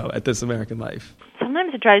gives, though, at This American Life.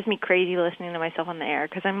 Sometimes it drives me crazy listening to myself on the air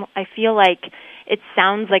because I feel like it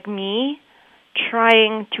sounds like me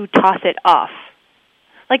trying to toss it off.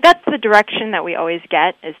 Like, that's the direction that we always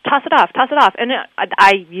get, is toss it off. And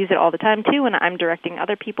I use it all the time, too, when I'm directing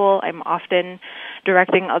other people. I'm often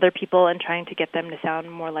directing other people and trying to get them to sound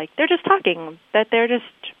more like they're just talking, that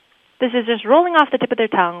this is just rolling off the tip of their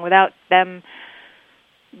tongue without them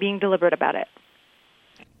being deliberate about it.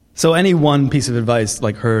 So any one piece of advice,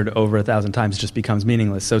 like, heard over 1,000 times just becomes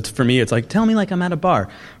meaningless. So for me, it's like, tell me like I'm at a bar.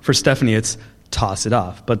 For Stephanie, it's toss it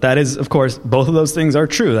off. But that is, of course, both of those things are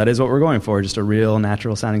true. That is what we're going for, just a real,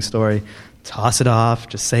 natural-sounding story. Toss it off,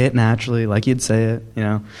 just say it naturally, like you'd say it, you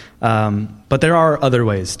know. But there are other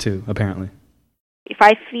ways, too, apparently. If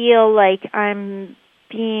I feel like I'm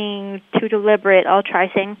being too deliberate, I'll try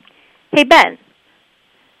saying, hey, Ben.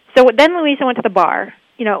 So then Louisa went to the bar,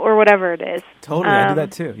 you know, or whatever it is. Totally, I do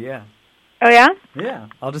that, too, yeah. Oh, yeah? Yeah.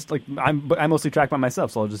 I'll just, like, I mostly track by myself,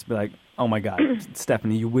 so I'll just be like, oh, my God,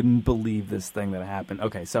 Stephanie, you wouldn't believe this thing that happened.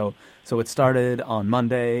 Okay, so it started on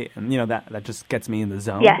Monday, and, you know, that just gets me in the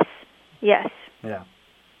zone. Yes. Yeah.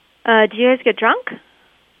 Do you guys get drunk?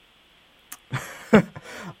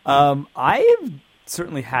 I have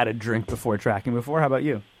certainly had a drink before tracking before. How about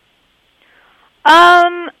you?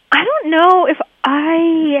 I don't know if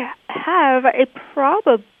I have. I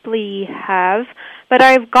probably have, but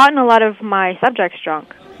I've gotten a lot of my subjects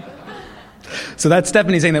drunk. So that's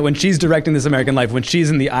Stephanie saying that when she's directing This American Life, when she's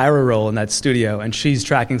in the Ira role in that studio and she's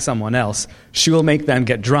tracking someone else, she will make them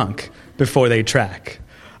get drunk before they track.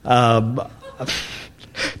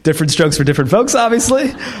 Different strokes for different folks,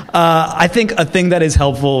 obviously. I think a thing that is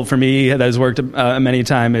helpful for me that has worked many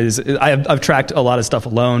times is I've tracked a lot of stuff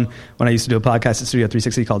alone. When I used to do a podcast at Studio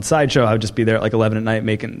 360 called Sideshow, I would just be there at like 11 at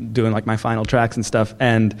night doing like my final tracks and stuff,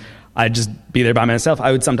 and I'd just be there by myself.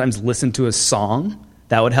 I would sometimes listen to a song.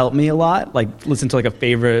 That would help me a lot, like listen to like a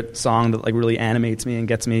favorite song that like really animates me and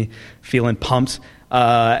gets me feeling pumped,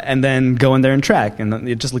 and then go in there and track, and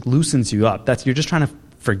it just like loosens you up. You're just trying to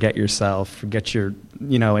forget yourself, forget your,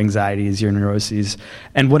 you know, anxieties, your neuroses,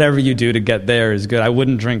 and whatever you do to get there is good. I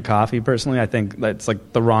wouldn't drink coffee personally. I think that's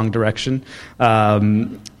like the wrong direction.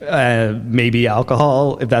 Maybe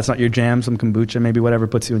alcohol if that's not your jam, some kombucha, maybe whatever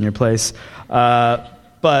puts you in your place.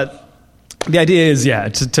 But the idea is,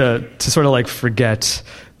 to sort of like forget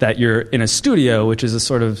that you're in a studio, which is a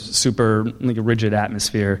sort of super like rigid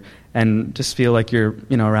atmosphere, and just feel like you're,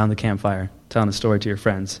 you know, around the campfire telling a story to your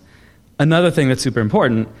friends. Another thing that's super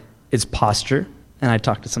important is posture, and I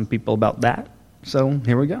talked to some people about that. So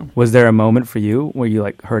here we go. Was there a moment for you where you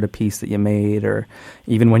like heard a piece that you made, or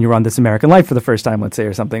even when you were on This American Life for the first time, let's say,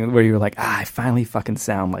 or something, where you were like, I finally fucking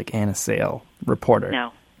sound like Anna Sale,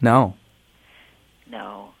 reporter? No.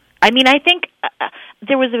 I mean, I think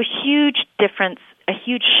there was a huge difference, a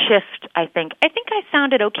huge shift, I think. I think I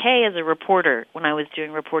sounded okay as a reporter when I was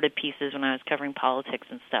doing reported pieces, when I was covering politics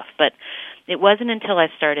and stuff. But it wasn't until I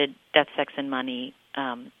started Death, Sex, and Money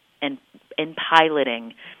and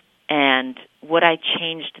piloting. And what I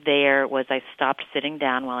changed there was I stopped sitting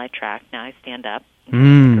down while I tracked. Now I stand up with the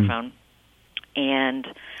microphone. And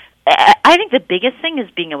I think the biggest thing is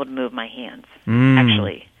being able to move my hands,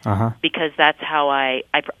 actually. Because that's how I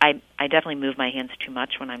definitely move my hands too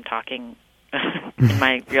much when I'm talking in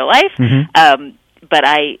my real life. But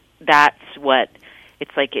that's what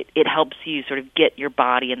it's like. It helps you sort of get your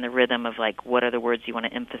body in the rhythm of like what are the words you want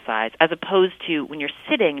to emphasize, as opposed to when you're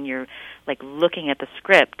sitting and you're like looking at the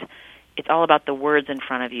script. It's all about the words in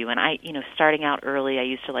front of you. And starting out early, I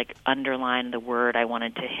used to like underline the word I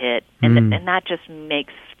wanted to hit, and that just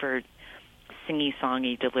makes for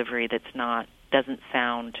singy-songy delivery doesn't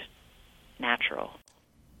sound natural.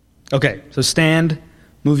 Okay, so stand,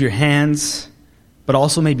 move your hands, but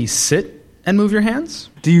also maybe sit and move your hands.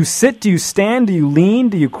 Do you sit? Do you stand? Do you lean?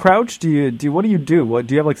 Do you crouch? What do you do? What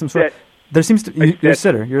do you have like some sort of? There seems to you're a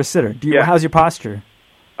sitter. You're a sitter. How's your posture?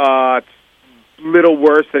 It's a little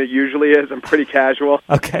worse than it usually is. I'm pretty casual.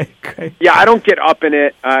 Okay, great. Yeah, I don't get up in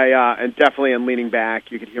it. And definitely am leaning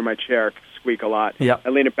back. You can hear my chair squeak a lot. Yeah, I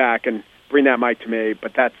lean it back and bring that mic to me,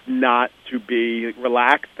 but that's not to be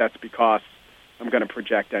relaxed. That's because I'm going to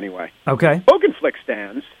project anyway. Okay. Bogan Flick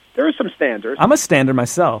stands. There are some standers. I'm a stander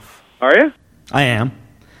myself. Are you? I am.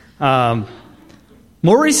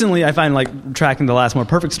 More recently, I find like tracking the last More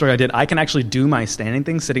Perfect story I did, I can actually do my standing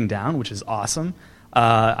thing sitting down, which is awesome.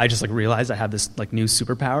 I just like realized I have this like new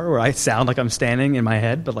superpower where I sound like I'm standing in my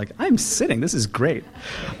head, but like I'm sitting. This is great,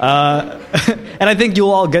 and I think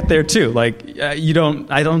you'll all get there too. Like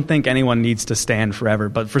I don't think anyone needs to stand forever,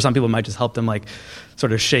 but for some people, it might just help them like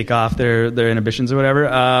sort of shake off their inhibitions or whatever.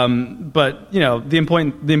 But the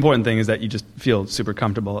important thing is that you just feel super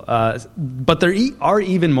comfortable. But there are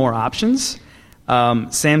even more options.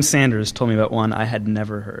 Sam Sanders told me about one I had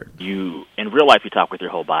never heard. You in real life, you talk with your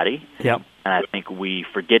whole body. Yep. And I think we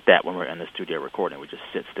forget that when we're in the studio recording. We just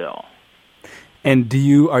sit still. And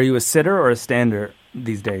are you a sitter or a stander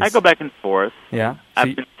these days? I go back and forth. Yeah?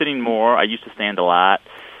 I've been sitting more. I used to stand a lot.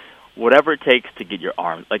 Whatever it takes to get your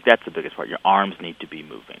arms, like that's the biggest part. Your arms need to be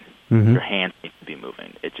moving. Mm-hmm. Your hands need to be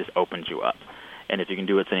moving. It just opens you up. And if you can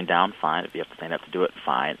do it sitting down, fine. If you have to stand up to do it,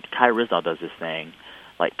 fine. Kai Ryssdal does this thing,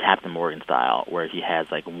 like Captain Morgan style, where he has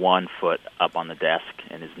like one foot up on the desk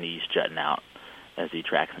and his knees jutting out as he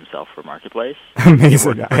tracks himself for Marketplace.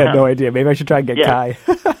 Amazing. I had no idea. Maybe I should try and get Kai.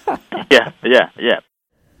 Yeah.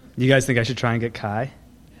 You guys think I should try and get Kai?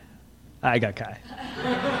 I got Kai.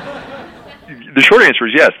 The short answer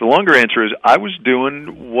is yes. The longer answer is I was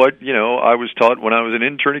doing what, I was taught when I was an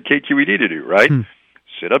intern at KQED to do, right?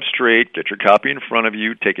 Sit up straight, get your copy in front of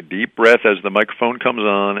you, take a deep breath as the microphone comes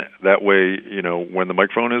on. That way, when the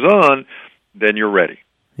microphone is on, then you're ready.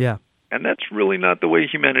 Yeah. And that's really not the way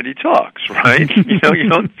humanity talks, right? You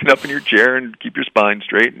don't sit up in your chair and keep your spine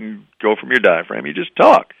straight and go from your diaphragm. You just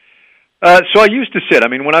talk. So I used to sit. I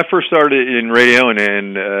mean, when I first started in radio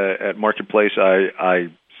and at Marketplace, I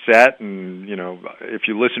sat and, if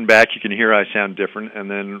you listen back, you can hear I sound different.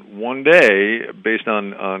 And then one day, based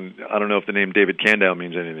on I don't know if the name David Kandau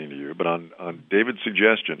means anything to you, but on David's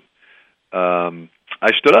suggestion, I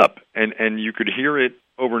stood up and you could hear it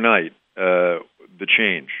overnight, the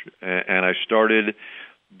change. And I started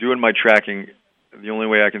doing my tracking. The only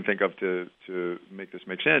way I can think of to make this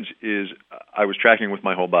make sense is I was tracking with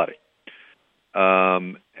my whole body.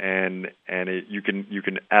 You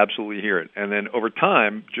can absolutely hear it. And then over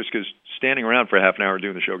time, just because standing around for half an hour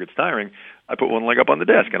doing the show gets tiring, I put one leg up on the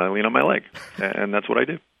desk and I lean on my leg, and that's what I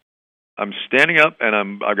do. I'm standing up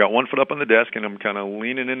and I've got one foot up on the desk and I'm kind of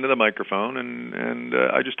leaning into the microphone and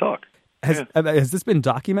I just talk. Has this been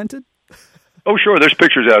documented? Oh, sure. There's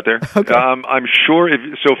pictures out there. Okay. I'm sure.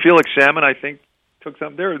 Felix Salmon, I think, took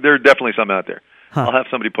some. There are definitely some out there. Huh. I'll have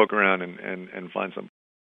somebody poke around and find some.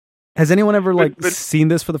 Has anyone ever seen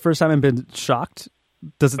this for the first time and been shocked?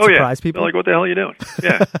 Does it surprise people? They're like, what the hell are you doing?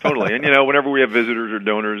 Yeah, totally. And whenever we have visitors or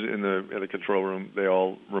donors in the control room, they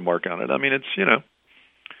all remark on it. I mean, it's.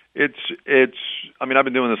 I mean, I've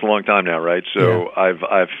been doing this a long time now, right? So yeah.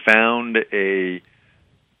 I've found a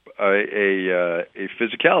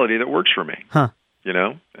physicality that works for me. Huh.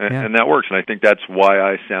 And that works, and I think that's why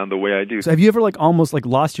I sound the way I do. So have you ever almost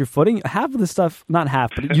lost your footing? Half of the stuff, not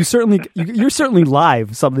half, but you're certainly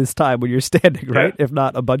live some of this time when you're standing, right? Yeah. If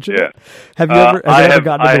not a bunch of it. Have you ever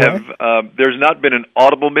gotten in the way? There's not been an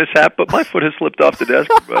audible mishap, but my foot has slipped off the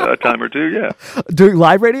desk a time or two. Yeah. Doing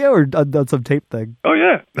live radio or on some tape thing? Oh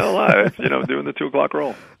yeah, no live. Doing the 2:00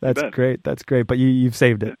 roll. That's great. That's great. But you've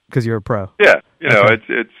saved it because you're a pro. Yeah.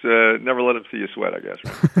 It's never let them see you sweat, I guess.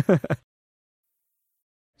 Right?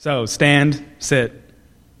 So stand, sit,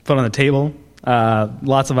 foot on the table.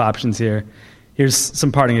 Lots of options here. Here's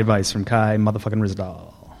some parting advice from Kai motherfucking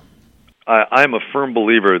Ryssdal. I'm a firm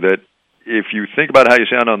believer that if you think about how you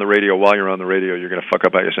sound on the radio while you're on the radio, you're going to fuck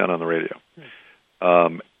up how you sound on the radio.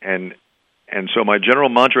 And so my general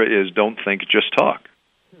mantra is don't think, just talk.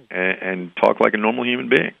 And talk like a normal human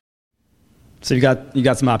being. So you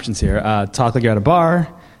got some options here. Talk like you're at a bar.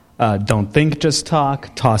 Don't think, just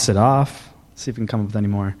talk. Toss it off. See if we can come up with any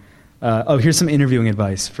more. Here's some interviewing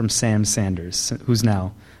advice from Sam Sanders, who's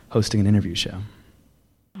now hosting an interview show.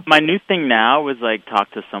 My new thing now is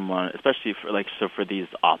talk to someone, especially for these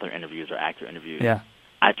author interviews or actor interviews. Yeah.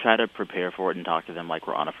 I try to prepare for it and talk to them like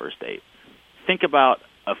we're on a first date. Think about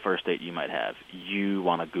a first date you might have. You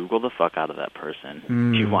want to Google the fuck out of that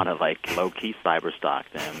person. You want to low-key cyberstalk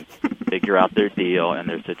them, figure out their deal and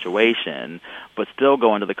their situation, but still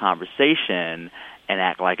go into the conversation and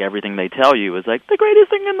act like everything they tell you is the greatest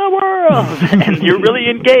thing in the world. And you're really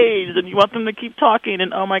engaged and you want them to keep talking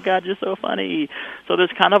and, oh my God, you're so funny. So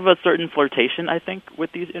there's kind of a certain flirtation, I think,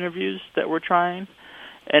 with these interviews that we're trying.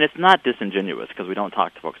 And it's not disingenuous because we don't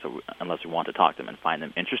talk to folks unless we want to talk to them and find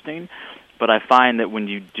them interesting. But I find that when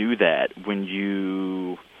you do that, when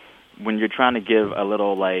you're trying to give a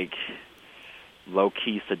little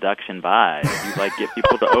low-key seduction vibe, you get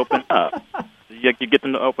people to open up. You get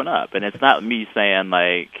them to open up, and it's not me saying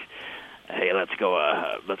hey, let's go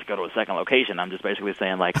to a second location. I'm just basically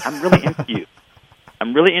saying I'm really into you,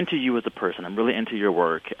 I'm really into you as a person. I'm really into your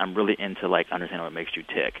work. I'm really into like understanding what makes you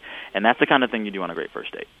tick. And that's the kind of thing you do on a great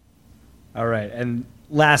first date. All right. And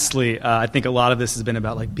lastly, I think a lot of this has been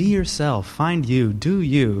about like be yourself, find you, do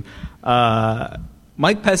you.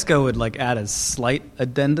 Mike Pesco would like add a slight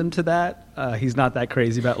addendum to that. He's not that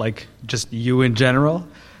crazy about like just you in general.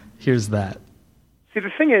 Here's that. See, the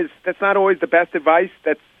thing is, that's not always the best advice.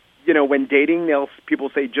 That's, when dating, people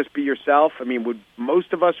say just be yourself. I mean, would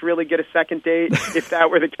most of us really get a second date if that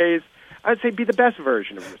were the case? I'd say be the best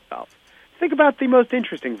version of yourself. Think about the most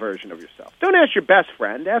interesting version of yourself. Don't ask your best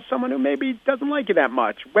friend. Ask someone who maybe doesn't like you that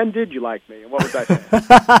much. When did you like me? And what was I saying?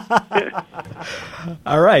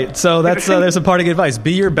 All right. So that's there's some parting advice.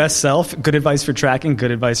 Be your best self. Good advice for tracking.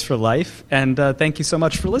 Good advice for life. And thank you so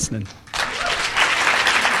much for listening.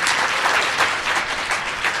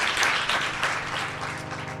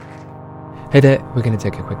 Hey there, we're going to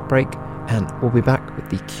take a quick break, and we'll be back with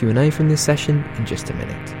the Q&A from this session in just a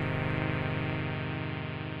minute.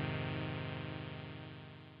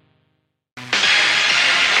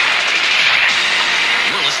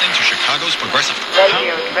 You're listening to Chicago's Progressive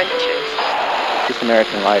Radio Adventures. This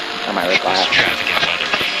American Life on my right behind.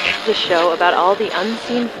 The show about all the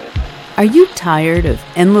unseen. Are you tired of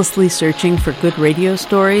endlessly searching for good radio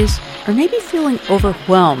stories? Or maybe feeling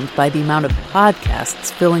overwhelmed by the amount of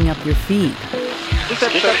podcasts filling up your feed? This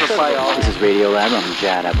is Radio Lab. I'm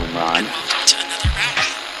Jad Abumrad.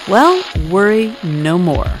 Well, worry no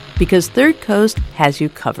more, because Third Coast has you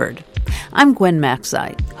covered. I'm Gwen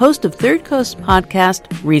Maxey, host of Third Coast podcast,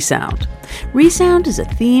 Resound. Resound is a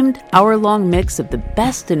themed, hour-long mix of the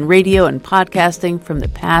best in radio and podcasting from the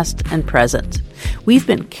past and present. We've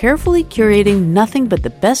been carefully curating nothing but the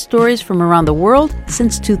best stories from around the world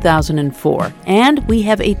since 2004, and we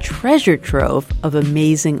have a treasure trove of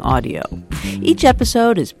amazing audio. Each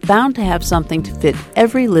episode is bound to have something to fit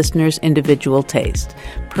every listener's individual taste.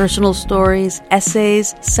 Personal stories,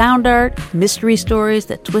 essays, sound art, mystery stories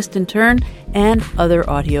that twist and turn, and other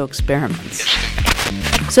audio experiments.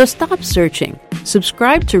 So stop searching.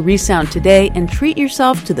 Subscribe to Resound today and treat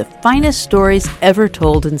yourself to the finest stories ever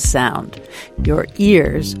told in sound. Your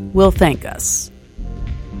ears will thank us.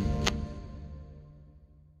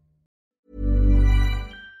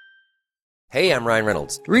 Hey, I'm Ryan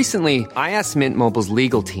Reynolds. Recently, I asked Mint Mobile's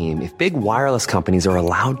legal team if big wireless companies are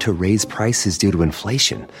allowed to raise prices due to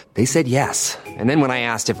inflation. They said yes. And then when I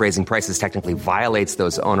asked if raising prices technically violates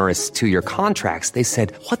those onerous two-year contracts, they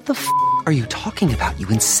said, "What the f*** are you talking about, you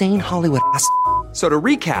insane Hollywood ass?" So to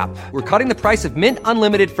recap, we're cutting the price of Mint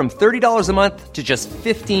Unlimited from $30 a month to just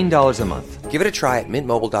 $15 a month. Give it a try at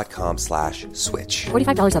mintmobile.com/switch.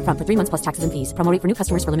 $45 up front for 3 months plus taxes and fees. Promo rate for new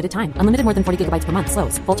customers for limited time. Unlimited more than 40 gigabytes per month.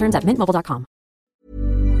 Slows full terms at mintmobile.com.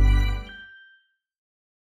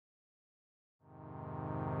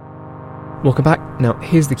 Welcome back. Now,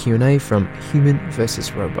 here's the Q&A from Human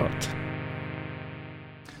vs. Robot.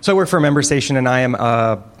 So I work for a member station, and I am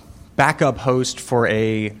a backup host for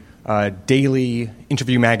a daily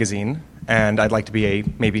interview magazine, and I'd like to be a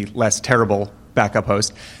maybe less terrible backup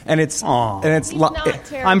host. And it's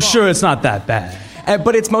I'm sure it's not that bad.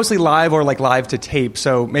 But it's mostly live or like live to tape,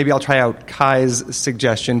 so maybe I'll try out Kai's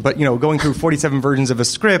suggestion. But, going through 47 versions of a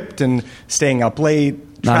script and staying up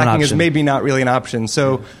late, tracking is maybe not really an option.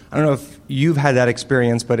 So I don't know if you've had that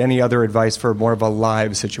experience, but any other advice for more of a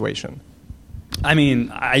live situation? I mean,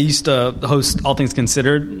 I used to host All Things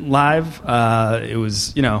Considered live. It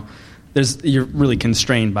was, you're really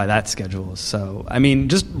constrained by that schedule. So, I mean,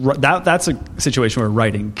 just that's a situation where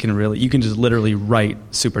writing you can just literally write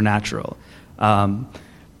supernatural.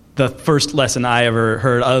 The first lesson I ever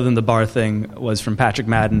heard, other than the bar thing, was from Patrick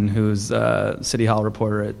Madden, who's a City Hall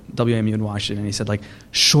reporter at WMU in Washington. And he said,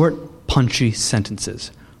 short, punchy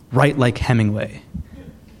sentences. Write like Hemingway.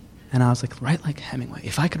 And I was like, write like Hemingway.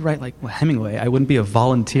 If I could write like Hemingway, I wouldn't be a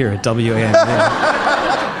volunteer at WAMU.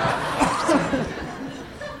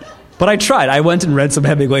 But I tried. I went and read some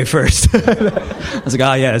Hemingway first. I was like,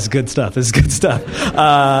 oh, yeah, it's good stuff. This is good stuff.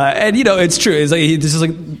 And, it's true. It's like this is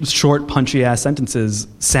like short, punchy-ass sentences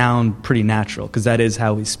sound pretty natural because that is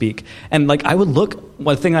how we speak. And, I would look –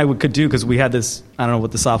 one thing I could do because we had this – I don't know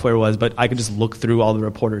what the software was, but I could just look through all the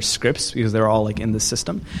reporters' scripts because they're all, in the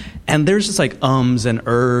system. And there's just, ums and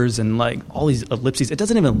ers and, all these ellipses. It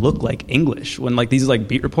doesn't even look like English. When, these,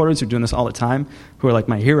 beat reporters who are doing this all the time, who are,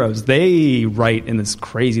 my heroes, they write in this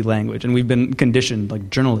crazy language. And we've been conditioned,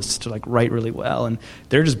 journalists, to, write really well. And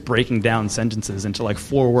they're just breaking down sentences into,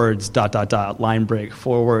 4 words, ... line break,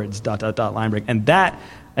 4 words, ... line break. And that,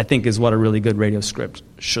 I think, is what a really good radio script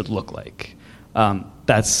should look like.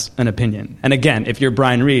 That's an opinion. And again, if you're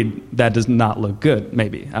Brian Reed, that does not look good,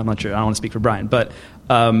 maybe. I'm not sure. I don't want to speak for Brian. But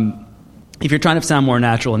if you're trying to sound more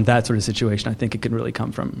natural in that sort of situation, I think it can really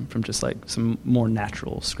come from just like some more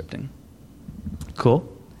natural scripting. Cool.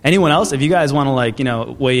 Anyone else? If you guys want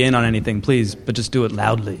to weigh in on anything, please, but just do it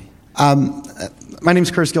loudly. My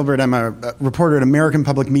name's Chris Gilbert. I'm a reporter at American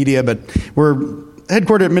Public Media, but we're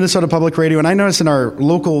headquartered at Minnesota Public Radio, and I notice in our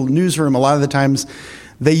local newsroom a lot of the times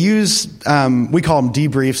they use, we call them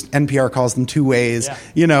debriefs, NPR calls them two ways.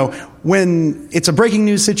 Yeah. When it's a breaking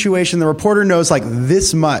news situation, the reporter knows like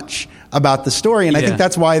this much about the story, and I think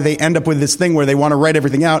that's why they end up with this thing where they want to write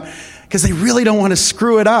everything out, because they really don't want to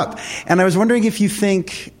screw it up. And I was wondering if you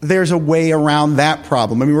think there's a way around that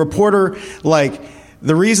problem. I mean, reporter,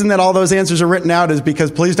 the reason that all those answers are written out is because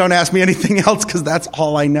please don't ask me anything else because that's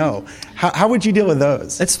all I know. How would you deal with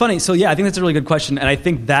those? It's funny. So I think that's a really good question, and I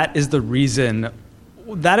think that is the reason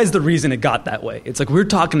it got that way. It's like we're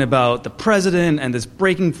talking about the president and this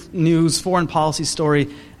breaking news foreign policy story,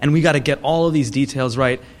 and we got to get all of these details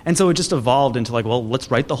right. And so it just evolved into let's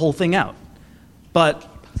write the whole thing out. But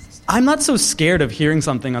I'm not so scared of hearing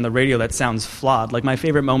something on the radio that sounds flawed. Like my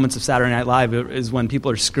favorite moments of Saturday Night Live is when people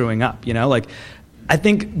are screwing up, I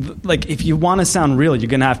think if you want to sound real, you're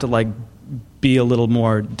going to have to be a little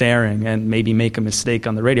more daring and maybe make a mistake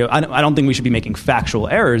on the radio. I don't think we should be making factual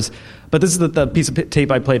errors, but this is the piece of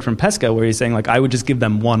tape I played from Pesca where he's saying I would just give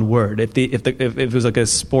them one word. If it was a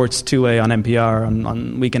sports 2A on NPR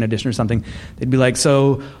on Weekend Edition or something, they'd be like,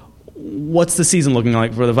 so what's the season looking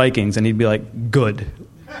like for the Vikings? And he'd be like, good.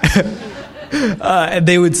 And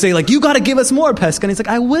they would say you got to give us more, Pesca. And he's like,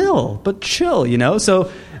 I will, but chill,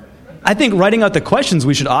 So I think writing out the questions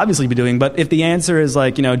we should obviously be doing, but if the answer is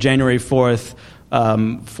January 4th,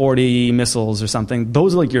 40 missiles or something,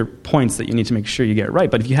 those are your points that you need to make sure you get right.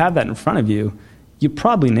 But if you have that in front of you, you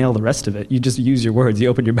probably nail the rest of it. You just use your words, you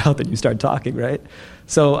open your mouth and you start talking, right?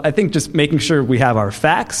 So I think just making sure we have our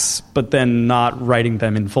facts, but then not writing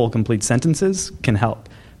them in full, complete sentences can help.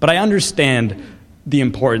 But I understand the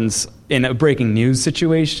importance in a breaking news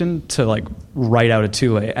situation to write out a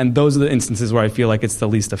two-way, and those are the instances where I feel like it's the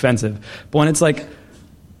least offensive. But when it's a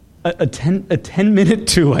 10-minute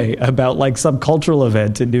two-way about some cultural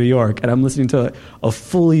event in New York, and I'm listening to a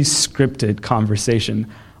fully scripted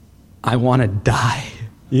conversation, I want to die.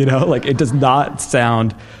 It does not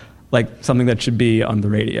sound like something that should be on the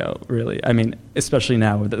radio. Really, I mean, especially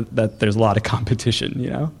now that there's a lot of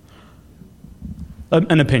competition.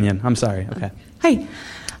 An opinion. I'm sorry. Okay. Hi.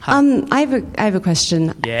 I have a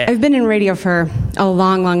question. Yeah. I've been in radio for a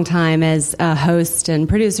long, long time as a host and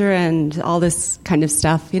producer and all this kind of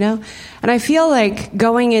stuff, And I feel like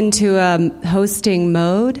going into a hosting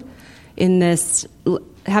mode in this,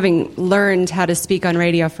 having learned how to speak on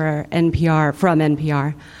radio from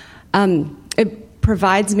NPR, it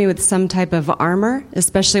provides me with some type of armor,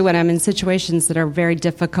 especially when I'm in situations that are very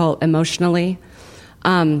difficult emotionally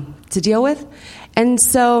to deal with. And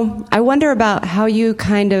so I wonder about how you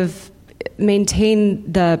kind of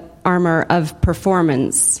maintain the armor of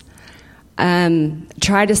performance.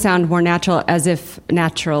 Try to sound more natural, as if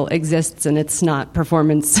natural exists and it's not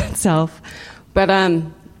performance itself. But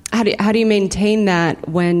how do you maintain that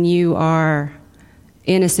when you are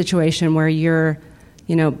in a situation where you're,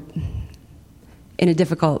 in a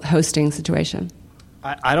difficult hosting situation?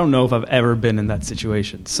 I don't know if I've ever been in that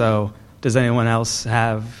situation. So does anyone else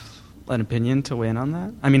have an opinion to weigh in on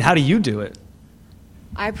that? I mean, how do you do it?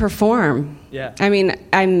 I perform. Yeah. I mean,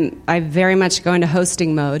 I very much go into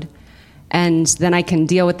hosting mode, and then I can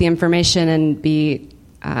deal with the information and be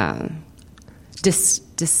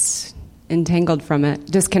disentangled from it,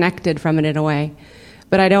 disconnected from it in a way.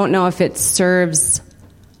 But I don't know if it serves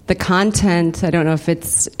the content. I don't know if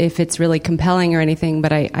it's really compelling or anything.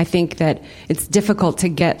 But I think that it's difficult to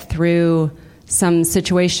get through some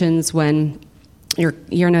situations when you're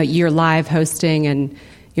live hosting and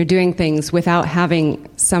you're doing things without having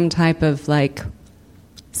some type of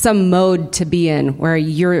some mode to be in where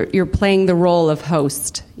you're playing the role of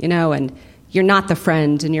host, and you're not the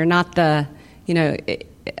friend and you're not the,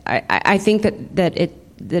 I think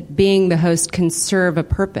that being the host can serve a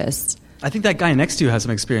purpose. I think that guy next to you has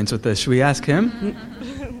some experience with this. Should we ask him?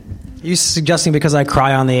 Are you suggesting because I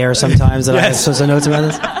cry on the air sometimes that I have supposed to know about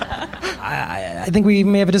this? I think we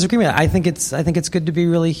may have a disagreement. I think it's good to be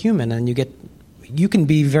really human, and you can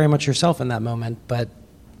be very much yourself in that moment, but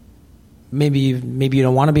maybe you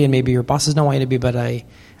don't want to be, and maybe your bosses don't want you to be. But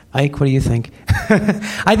Ike, what do you think?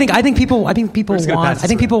 I think people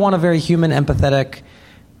want a very human, empathetic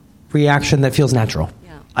reaction that feels natural.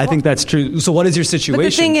 Yeah. I think that's true. So what is your situation? But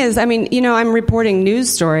the thing is, I mean, I'm reporting news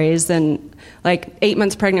stories and, like, 8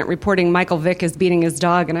 months pregnant reporting Michael Vick is beating his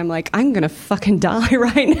dog, and I'm like, I'm going to fucking die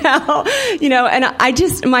right now.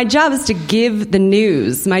 And my job is to give the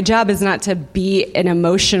news. My job is not to be an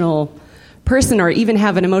emotional person or even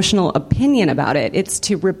have an emotional opinion about it. It's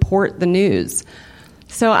to report the news.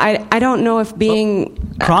 So I don't know if being...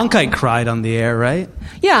 Cronkite cried on the air, right?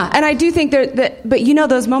 Yeah, and I do think that but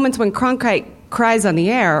those moments when Cronkite cries on the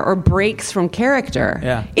air or breaks from character,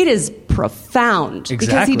 it is profound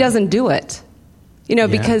because he doesn't do it.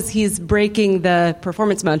 Because he's breaking the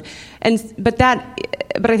performance mode. But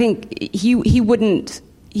I think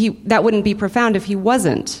that wouldn't be profound if he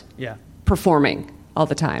wasn't performing all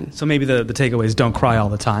the time. So maybe the takeaway is don't cry all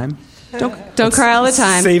the time. Don't cry all the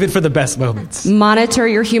time. Save it for the best moments. Monitor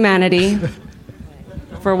your humanity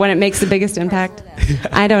for when it makes the biggest impact.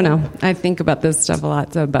 I don't know. I think about this stuff a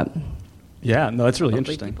lot, but... Yeah, no, that's really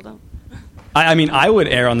interesting. I mean, I would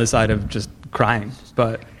err on the side of just crying,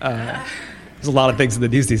 but there's a lot of things in the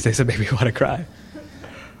news these days that make me want to cry.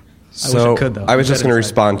 I wish I could, though. I was just going to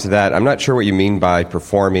respond to that. I'm not sure what you mean by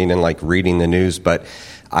performing and, like, reading the news, but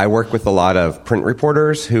I work with a lot of print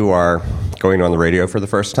reporters who are going on the radio for the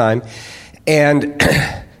first time, and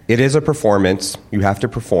it is a performance. You have to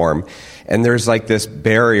perform, and there's, like, this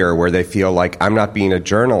barrier where they feel like I'm not being a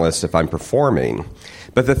journalist if I'm performing.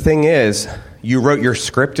 But the thing is, you wrote your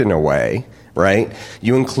script in a way, right?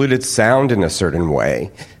 You included sound in a certain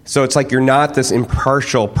way. So it's like you're not this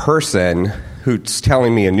impartial person who's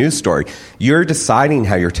telling me a news story. You're deciding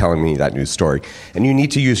how you're telling me that news story. And you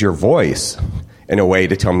need to use your voice in a way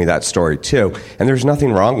to tell me that story too. And there's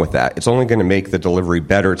nothing wrong with that. It's only going to make the delivery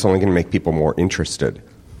better. It's only going to make people more interested.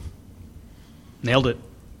 Nailed it.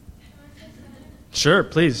 Sure,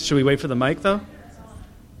 please. Should we wait for the mic, though?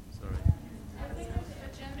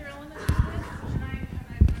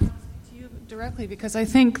 Directly, because I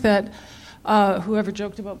think that whoever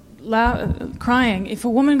joked about crying, if a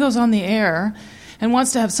woman goes on the air and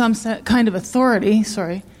wants to have some kind of authority,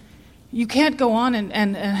 you can't go on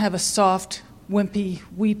and have a soft, wimpy,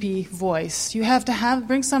 weepy voice. You have to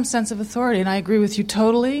bring some sense of authority, and I agree with you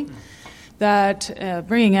totally that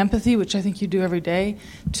bringing empathy, which I think you do every day,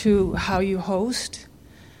 to how you host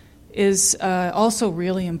is also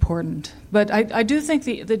really important. But I do think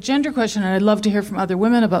the gender question, and I'd love to hear from other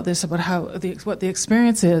women about this, about what the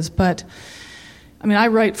experience is. But, I mean, I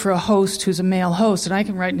write for a host who's a male host, and I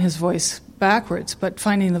can write in his voice backwards, but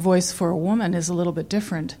finding the voice for a woman is a little bit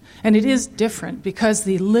different. And it is different because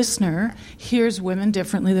the listener hears women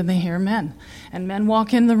differently than they hear men. And men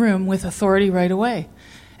walk in the room with authority right away.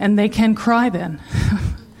 And they can cry then.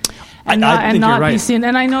 and not be seen.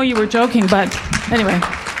 And I know you were joking, but anyway...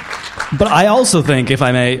 But I also think, if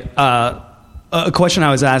I may, a question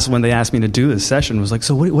I was asked when they asked me to do this session was like,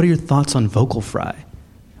 so what are your thoughts on vocal fry?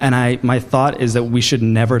 And my thought is that we should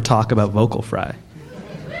never talk about vocal fry.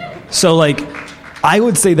 So, like, I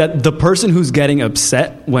would say that the person who's getting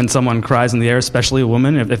upset when someone cries in the air, especially a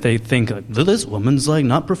woman, if they think, this woman's, like,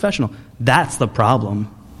 not professional, that's the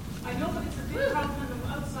problem. I know, but it's a big problem in the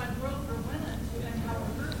outside world for women and how it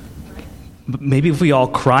hurts, right? But maybe if we all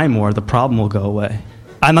cry more, the problem will go away.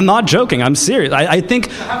 And I'm not joking. I'm serious. I think...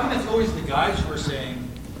 So how come it's always the guys who are saying,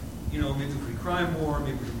 maybe if we cry more,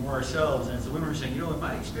 maybe we do more ourselves, and it's the women who are saying, in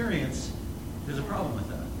my experience, there's a problem with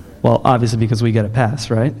that. Well, obviously because we get a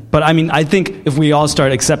pass, right? But I mean, I think if we all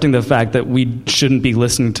start accepting the fact that we shouldn't be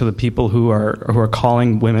listening to the people who are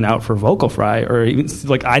calling women out for vocal fry, or even,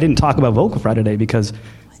 like, I didn't talk about vocal fry today because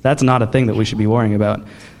that's not a thing that we should be worrying about.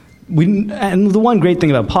 And the one great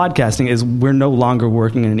thing about podcasting is we're no longer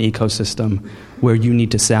working in an ecosystem where you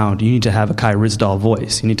need to sound. You need to have a Kai Rizdal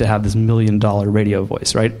voice. You need to have this $1 million radio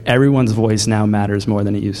voice, right? Everyone's voice now matters more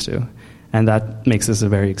than it used to. And that makes this a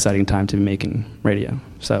very exciting time to be making radio.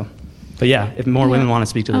 So, but yeah, if more women want to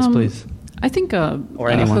speak to this, please. I think a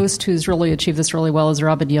host who's really achieved this really well is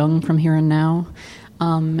Robin Young from Here and Now.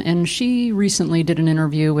 And she recently did an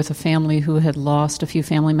interview with a family who had lost a few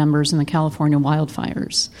family members in the California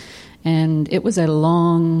wildfires. And it was a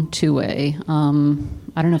long two-way.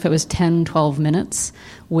 I don't know if it was 10, 12 minutes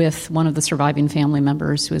with one of the surviving family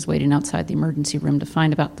members who was waiting outside the emergency room to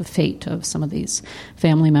find about the fate of some of these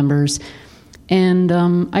family members. And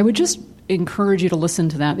I would just encourage you to listen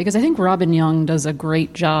to that because I think Robin Young does a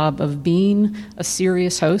great job of being a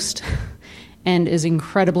serious host and is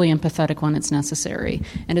incredibly empathetic when it's necessary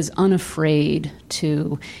and is unafraid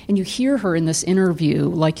to. And you hear her in this interview,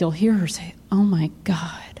 like you'll hear her say, oh my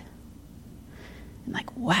God. And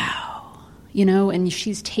like, wow. And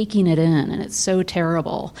she's taking it in and it's so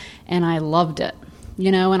terrible. And I loved it,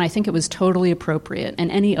 and I think it was totally appropriate.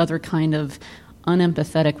 And any other kind of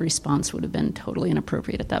unempathetic response would have been totally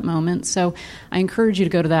inappropriate at that moment. So I encourage you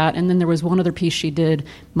to go to that. And then there was one other piece she did,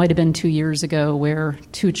 might have been 2 years ago, where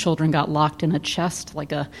 2 children got locked in a chest,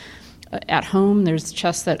 like at home, there's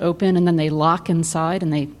chests that open, and then they lock inside,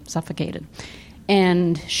 and they suffocated.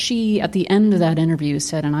 And she, at the end of that interview,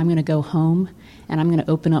 said, and I'm going to go home, and I'm going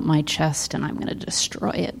to open up my chest, and I'm going to destroy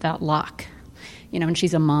it, that lock. And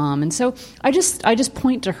she's a mom. And so I just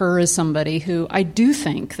point to her as somebody who I do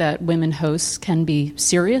think that women hosts can be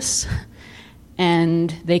serious,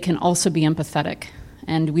 and they can also be empathetic,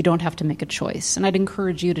 and we don't have to make a choice. And I'd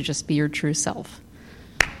encourage you to just be your true self.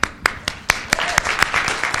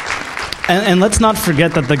 And let's not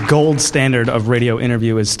forget that the gold standard of radio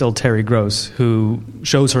interview is still Terry Gross, who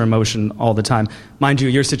shows her emotion all the time. Mind you,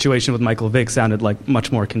 your situation with Michael Vick sounded like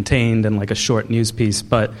much more contained and like a short news piece,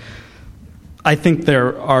 but I think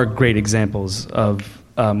there are great examples of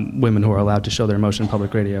women who are allowed to show their emotion in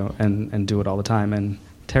public radio and do it all the time. And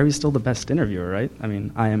Terry's still the best interviewer, right? I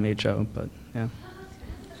mean, I am HO, but yeah.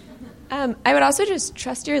 I would also just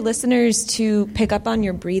trust your listeners to pick up on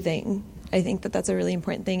your breathing. I think that that's a really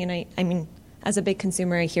important thing, and I mean, as a big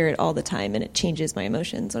consumer, I hear it all the time, and it changes my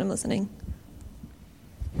emotions when I'm listening.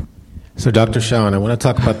 So, Dr. Shawn, I want to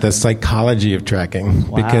talk about the psychology of tracking,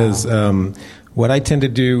 because what I tend to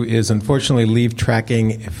do is, unfortunately, leave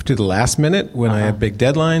tracking to the last minute when I have big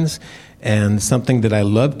deadlines, and something that I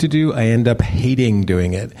love to do, I end up hating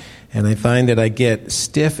doing it. And I find that I get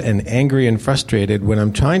stiff and angry and frustrated when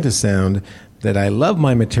I'm trying to sound that I love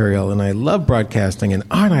my material and I love broadcasting, and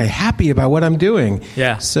aren't I happy about what I'm doing?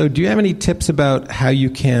 Yeah. So do you have any tips about how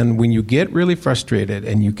you can, when you get really frustrated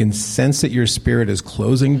and you can sense that your spirit is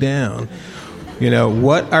closing down,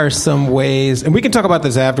 what are some ways, and we can talk about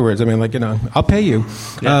this afterwards, I mean, I'll pay you.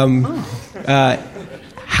 Yeah.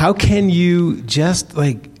 How can you just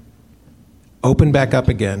open back up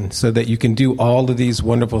again so that you can do all of these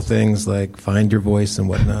wonderful things like find your voice and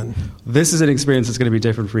whatnot? This is an experience that's going to be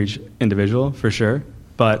different for each individual, for sure.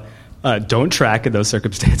 But don't track in those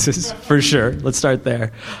circumstances, for sure. Let's start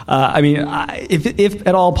there. If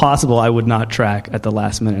at all possible, I would not track at the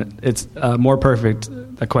last minute. It's more perfect.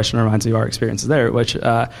 That question reminds me of our experiences there, which,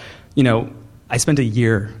 I spent a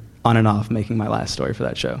year on and off making my last story for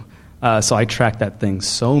that show. So I tracked that thing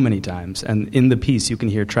so many times. And in the piece, you can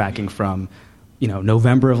hear tracking from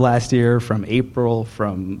November of last year, from April,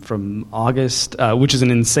 from August, which is an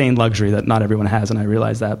insane luxury that not everyone has, and I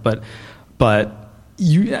realize that. But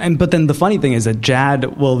then the funny thing is that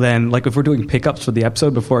Jad will then, if we're doing pickups for the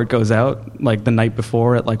episode before it goes out, the night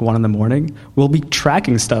before at 1 a.m, we'll be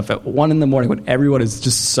tracking stuff at 1 a.m. when everyone is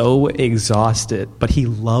just so exhausted. But he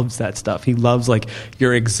loves that stuff. He loves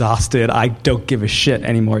you're exhausted, I don't give a shit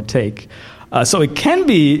anymore take. So it can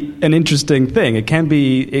be an interesting thing. It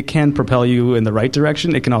can propel you in the right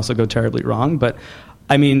direction. It can also go terribly wrong. But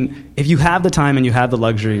I mean, if you have the time and you have the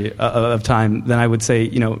luxury of time, then I would say,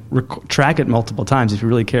 track it multiple times if you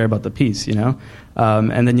really care about the piece, and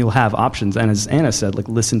then you'll have options. And as Anna said,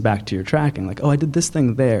 listen back to your tracking. I did this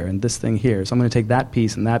thing there and this thing here, so I'm going to take that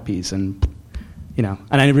piece and that piece, and and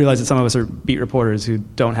I realize that some of us are beat reporters who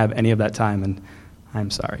don't have any of that time, and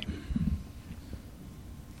I'm sorry.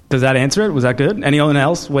 Does that answer it? Was that good? Anyone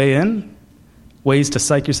else weigh in? Ways to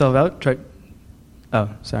psych yourself out? Oh,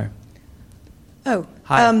 sorry. Oh,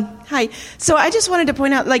 hi. Hi. So I just wanted to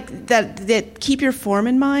point out, that keep your form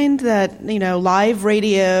in mind. That live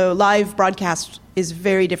radio, live broadcast is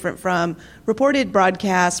very different from reported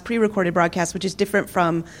broadcast, pre-recorded broadcast, which is different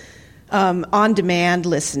from on-demand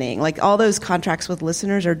listening. All those contracts with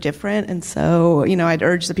listeners are different, and so I'd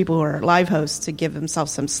urge the people who are live hosts to give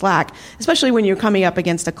themselves some slack, especially when you're coming up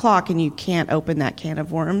against a clock and you can't open that can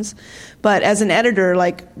of worms. But as an editor,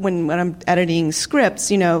 when I'm editing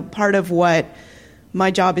scripts, part of what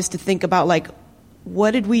my job is to think about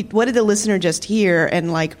what did the listener just hear,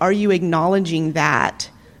 and are you acknowledging that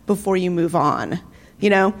before you move on?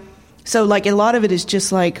 So a lot of it is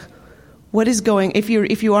just what is going, if you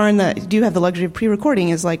do have the luxury of pre-recording,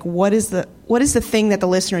 is what is the thing that the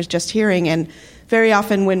listener is just hearing? And very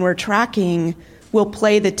often when we're tracking, we'll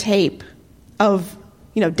play the tape of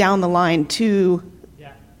down the line to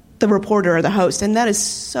the reporter or the host, and that is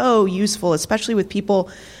so useful, especially with people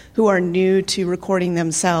who are new to recording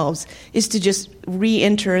themselves, is to just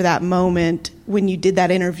re-enter that moment when you did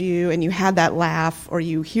that interview and you had that laugh, or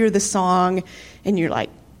you hear the song and you're like,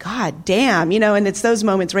 God damn, and it's those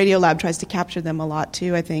moments. Radiolab tries to capture them a lot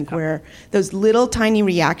too, I think, where those little tiny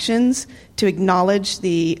reactions to acknowledge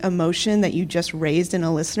the emotion that you just raised in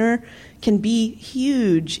a listener can be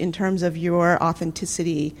huge in terms of your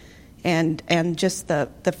authenticity and just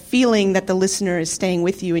the feeling that the listener is staying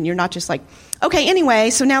with you, and you're not just okay, anyway,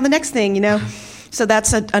 so now the next thing, So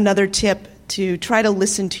that's another tip, to try to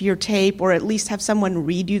listen to your tape, or at least have someone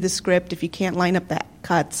read you the script if you can't line up the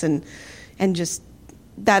cuts, and just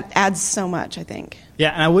that adds so much, I think. Yeah,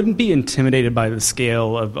 and I wouldn't be intimidated by the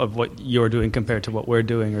scale of what you're doing compared to what we're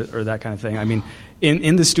doing, or that kind of thing. I mean,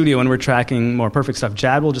 in the studio when we're tracking More Perfect stuff,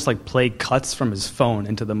 Jad will just like play cuts from his phone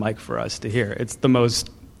into the mic for us to hear. It's the most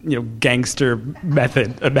gangster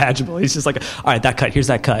method imaginable. He's just like, all right, that cut, here's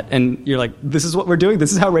that cut. And you're like, this is what we're doing?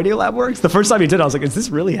 This is how Radiolab works? The first time he did it, I was like, is this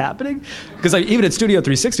really happening? Because like, even at Studio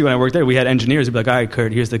 360 when I worked there, we had engineers who'd be like, all right,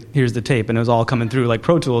 Kurt, here's the tape. And it was all coming through like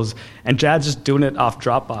Pro Tools. And Jad's just doing it off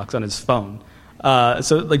Dropbox on his phone.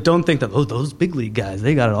 So like, don't think that, those big league guys,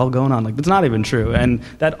 they got it all going on. Like, it's not even true. And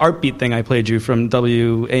that art beat thing I played you from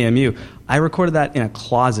WAMU, I recorded that in a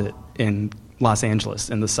closet in Los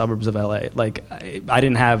Angeles, in the suburbs of LA. Like, I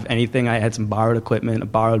didn't have anything. I had some borrowed equipment, a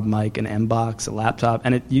borrowed mic, an M-Box, a laptop,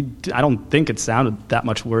 and I don't think it sounded that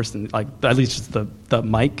much worse than, like, at least just the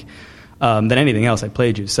mic, than anything else I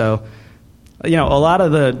played you. So, a lot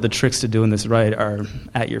of the tricks to doing this right are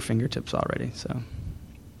at your fingertips already. So,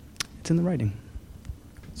 it's in the writing.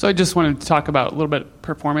 So I just wanted to talk about a little bit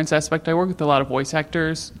performance aspect. I work with a lot of voice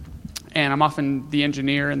actors, and I'm often the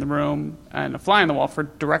engineer in the room and a fly on the wall for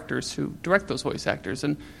directors who direct those voice actors.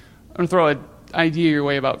 And I'm going to throw an idea your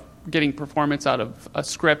way about getting performance out of a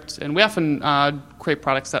script. And we often create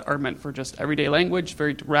products that are meant for just everyday language,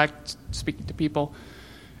 very direct, speaking to people.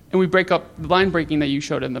 And we break up the line breaking that you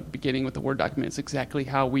showed in the beginning with the Word document. It's exactly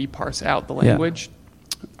how we parse out the language. Yeah.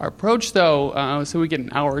 Our approach, though, so we get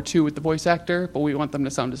an hour or two with the voice actor, but we want them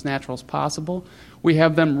to sound as natural as possible. We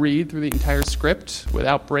have them read through the entire script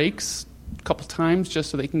without breaks a couple times,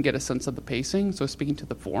 just so they can get a sense of the pacing, so speaking to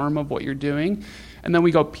the form of what you're doing. And then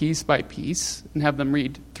we go piece by piece and have them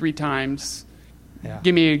read 3 times. Yeah.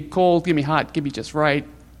 Give me cold, give me hot, give me just right.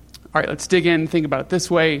 All right, let's dig in, think about it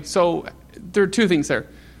this way. So there are 2 things there.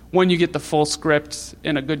 One, you get the full script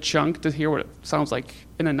in a good chunk to hear what it sounds like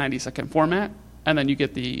in a 90-second format. And then you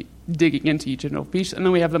get the digging into each individual piece. And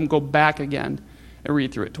then we have them go back again and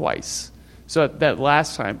read through it twice. So that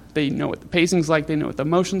last time, they know what the pacing's like, they know what the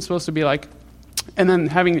emotion's supposed to be like. And then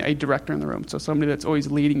having a director in the room, so somebody that's always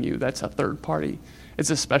leading you, that's a third party, is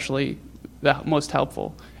especially the most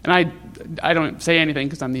helpful. And I don't say anything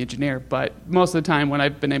because I'm the engineer, but most of the time when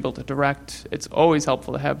I've been able to direct, it's always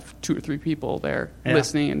helpful to have 2 or 3 people there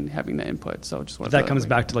listening and having the input. So just that comes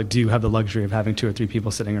back to, like, do you have the luxury of having 2 or 3 people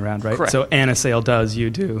sitting around, right? Correct. So Anna Sale does, you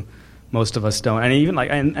do. Most of us don't. And even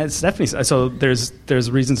and as Stephanie said, so there's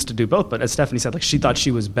reasons to do both, but as Stephanie said, like, she thought she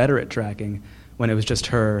was better at tracking when it was just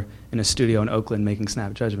her in a studio in Oakland making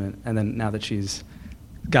snap judgment. And then now that she's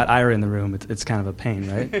got Ira in the room, it's kind of a pain,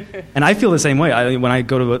 right? And I feel the same way. When I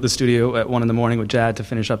go to the studio at 1 a.m. with Jad to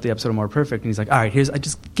finish up the episode of More Perfect, and he's like, all right,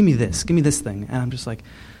 give me this thing. And I'm just like,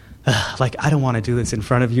 I don't want to do this in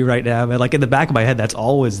front of you right now. But like, in the back of my head, that's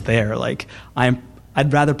always there. Like,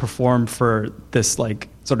 I'd rather perform for this, like,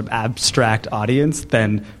 sort of abstract audience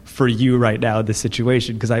than for you right now in this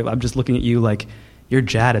situation, because I'm just looking at you like, you're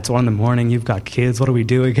Jad, it's 1 a.m, you've got kids, what are we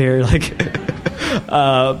doing here? Like,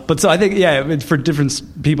 but so I think, for different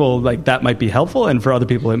people, like, that might be helpful, and for other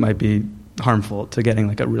people it might be harmful to getting,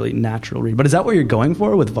 like, a really natural read. But is that what you're going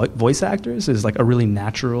for with voice actors, is like a really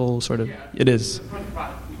natural sort of, it is?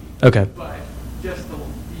 Okay. But just the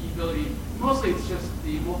ability, mostly it's just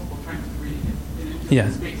the multiple times of reading it in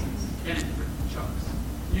different spaces and in different chunks.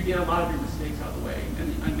 You get a lot of your mistakes out of the way,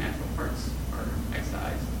 and the unnatural parts are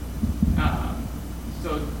excised.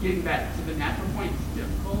 So getting that to the natural point is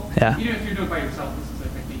difficult. Yeah. Even if you're doing it by yourself, this is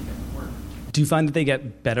a technique that can work. Do you find that they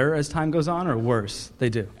get better as time goes on, or worse? They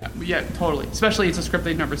do? Yeah, totally. Especially it's a script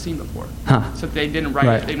they've never seen before. Huh. So they didn't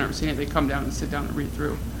write it, they've never seen it, they come down and sit down and read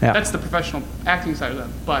through. Yeah. That's the professional acting side of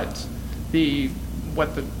them. But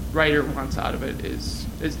what the writer wants out of it is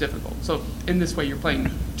difficult. So in this way, you're playing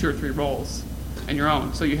 2 or 3 roles on your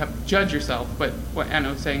own. So you have to judge yourself. But what Anna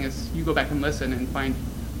was saying is you go back and listen and find,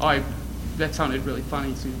 that sounded really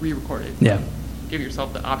funny, so you re-record it. Yeah. Give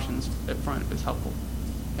yourself the options up front is helpful.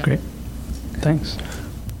 Yeah. Great. Thanks.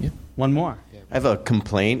 Yeah. One more. I have a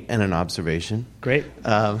complaint and an observation. Great.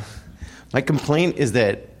 My complaint is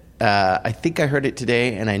that I think I heard it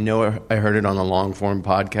today, and I know I heard it on the long-form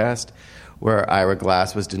podcast, where Ira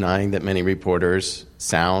Glass was denying that many reporters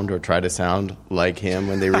sound or try to sound like him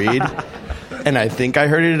when they read. And I think I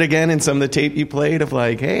heard it again in some of the tape you played of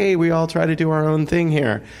like, hey, we all try to do our own thing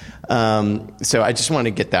here. So I just want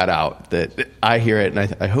to get that out, that I hear it,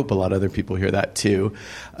 and I hope a lot of other people hear that too.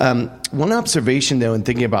 One observation, though, in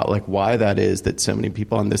thinking about like why that is that so many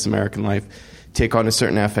people on This American Life take on a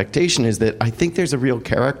certain affectation, is that I think there's a real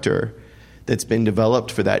character that's been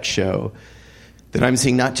developed for that show that I'm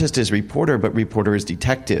seeing not just as reporter, but reporter as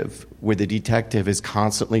detective, where the detective is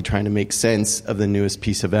constantly trying to make sense of the newest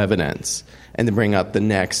piece of evidence and to bring up the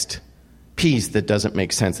next piece that doesn't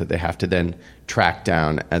make sense that they have to then track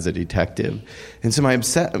down as a detective. And so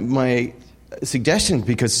my suggestion,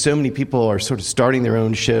 because so many people are sort of starting their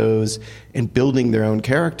own shows and building their own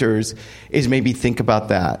characters, is maybe think about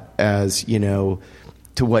that as,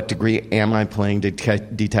 to what degree am I playing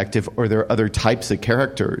detective, or there are other types of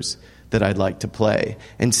characters that I'd like to play.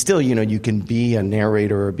 And still, you can be a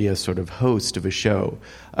narrator or be a sort of host of a show.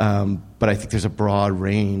 But I think there's a broad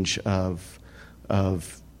range of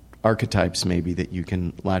archetypes maybe that you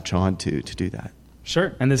can latch on to do that.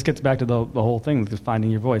 Sure. And this gets back to the whole thing with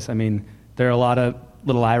finding your voice. I mean, there are a lot of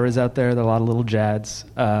little Iras out there, there are a lot of little Jads,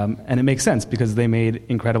 and it makes sense because they made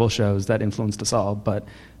incredible shows that influenced us all. But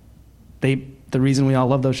the reason we all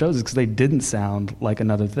love those shows is because they didn't sound like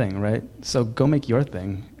another thing, right? So go make your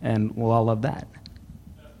thing, and we'll all love that.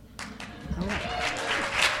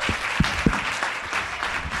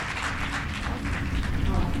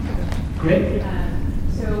 Great.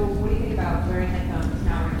 So what do you think about wearing headphones,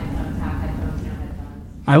 not wearing headphones, have headphones, no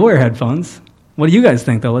headphones? I wear headphones. What do you guys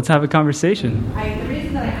think, though? Let's have a conversation. The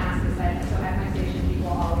reason that I ask is that, so at my station, people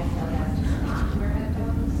always tell us to not wear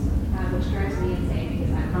headphones, which drives me insane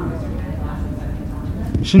because I'm always wearing my glasses so I can talk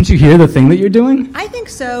to them. Shouldn't you hear the thing that you're doing? I think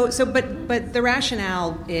so. But the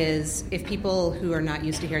rationale is if people who are not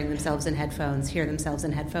used to hearing themselves in headphones hear themselves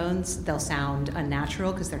in headphones, they'll sound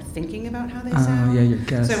unnatural because they're thinking about how they sound. Yeah, your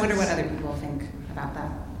guess. So I wonder what other people think about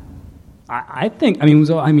that.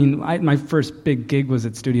 My first big gig was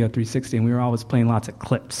at Studio 360, and we were always playing lots of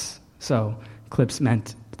clips. So clips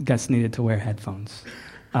meant guests needed to wear headphones.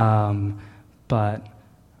 But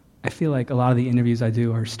I feel like a lot of the interviews I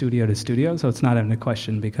do are studio to studio, so it's not even a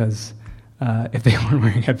question because if they weren't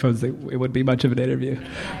wearing headphones, it wouldn't be much of an interview.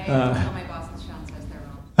 My boss, Sean, says they're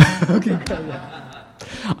wrong. Okay, cool.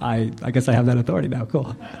 I guess I have that authority now.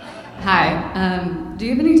 Cool. Hi. Do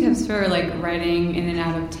you have any tips for writing in and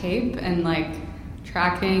out of tape and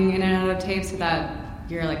tracking in and out of tape so that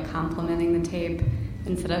you're complimenting the tape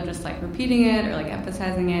instead of just repeating it or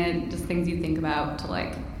emphasizing it? Just things you think about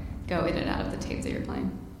to go in and out of the tapes that you're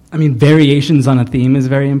playing. I mean, variations on a theme is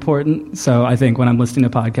very important. So I think when I'm listening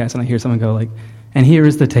to podcasts and I hear someone go and here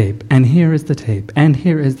is the tape, and here is the tape, and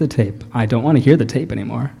here is the tape, I don't want to hear the tape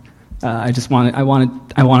anymore. I want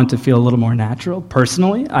it to feel a little more natural.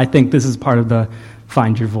 Personally, I think this is part of the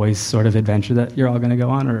find your voice sort of adventure that you're all going to go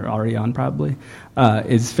on, or already on probably,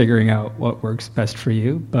 is figuring out what works best for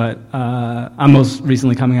you. But I'm most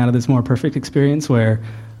recently coming out of this More Perfect experience where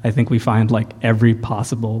I think we find every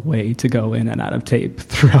possible way to go in and out of tape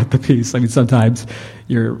throughout the piece. I mean, sometimes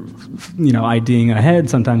you're, IDing ahead,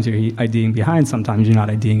 sometimes you're IDing behind, sometimes you're not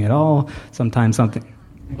IDing at all, sometimes something.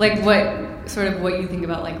 What you think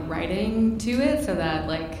about writing to it so that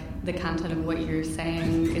the content of what you're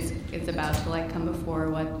saying is about to come before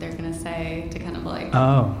what they're going to say to kind of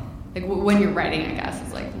when you're writing, I guess,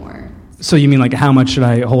 is more. So you mean how much should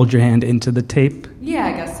I hold your hand into the tape? Yeah,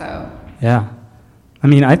 I guess so. Yeah. I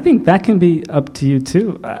mean, I think that can be up to you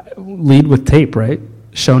too. Lead with tape, right?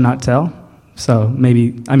 Show, not tell. So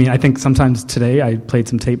maybe, I think sometimes today I played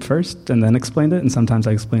some tape first and then explained it, and sometimes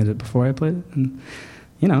I explained it before I played it. And,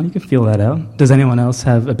 you can feel that out. Does anyone else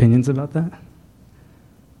have opinions about that?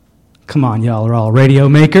 Come on, y'all are all radio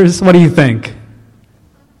makers. What do you think?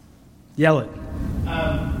 Yell it.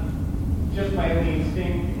 Just my own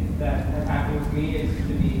instinct that has happened with me is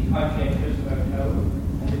to be conscientious about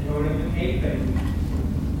tone and the tone of the tape. And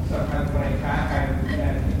sometimes when I track,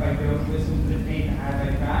 if I don't listen to the tape as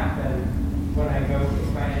I track, then when I go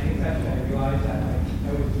to my editing session, I realize that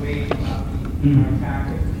I was way too upbeat in my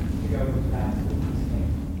tracking to go with that.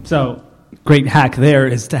 So, great hack there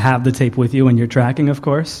is to have the tape with you when you're tracking, of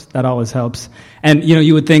course. That always helps. And,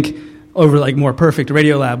 you would think over More Perfect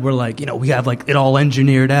Radio Lab, we're we have it all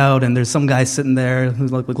engineered out, and there's some guy sitting there who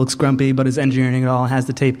looks grumpy, but is engineering it all and has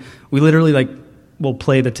the tape. We literally will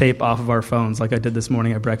play the tape off of our phones like I did this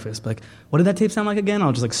morning at breakfast. What did that tape sound like again?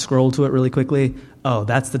 I'll just scroll to it really quickly. Oh,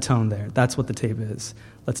 that's the tone there. That's what the tape is.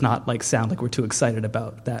 Let's not sound like we're too excited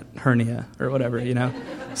about that hernia or whatever,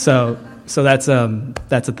 So that's a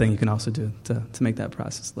thing you can also do to make that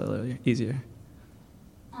process a little easier.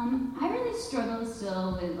 I really struggle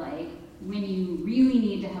still with when you really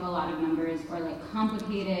need to have a lot of numbers or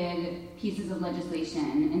complicated pieces of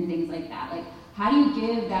legislation and things like that. How do you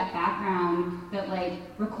give that background that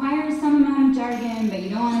requires some amount of jargon, but you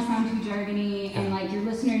don't want to sound too jargony, and your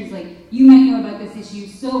listeners you might know about this issue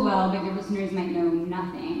so well, but your listeners might know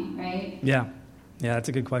nothing, right? Yeah, that's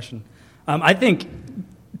a good question. I think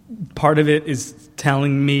part of it is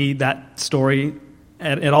telling me that story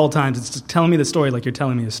at all times. It's just telling me the story like you're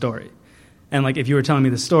telling me a story. And like if you were telling me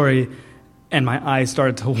the story and my eyes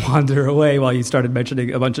started to wander away while you started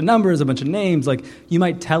mentioning a bunch of numbers, a bunch of names, like you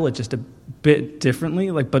might tell it just a bit differently,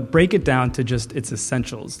 like, but break it down to just its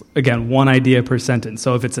essentials. Again, one idea per sentence.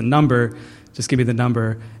 So if it's a number, just give me the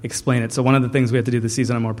number, explain it. So one of the things we had to do this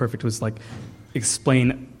season on More Perfect was like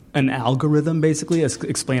explain an algorithm, basically,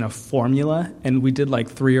 explain a formula, and we did like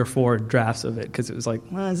 3 or 4 drafts of it because it was like,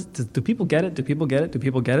 well, do people get it? Do people get it? Do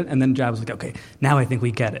people get it? And then Jab was like, okay, now I think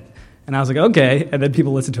we get it. And I was like, okay. And then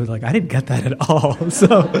people listened to it like, I didn't get that at all.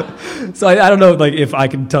 So I don't know like if I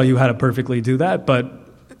can tell you how to perfectly do that, but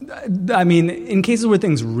I mean, in cases where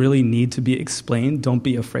things really need to be explained, don't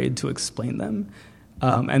be afraid to explain them.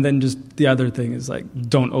 And then just the other thing is like,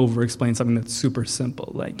 don't over-explain something that's super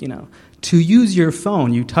simple. Like, to use your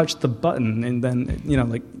phone, you touch the button, and then,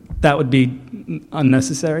 like that would be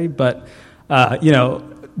unnecessary. But,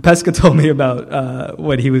 Pesca told me about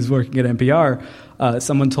when he was working at NPR,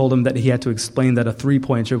 someone told him that he had to explain that a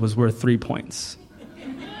 3-pointer was worth 3 points.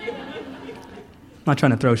 I'm not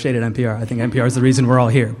trying to throw shade at NPR. I think NPR is the reason we're all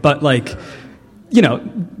here. But like,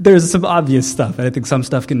 there's some obvious stuff, and I think some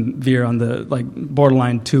stuff can veer on the like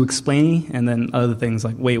borderline too explainy, and then other things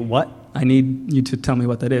like, wait, what? I need you to tell me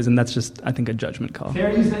what that is, and that's just, I think, a judgment call.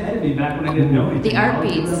 Sarah used to edit me back when I didn't know anything. The art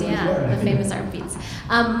beats, the famous art beats.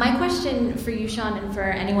 My question for you, Sean, and for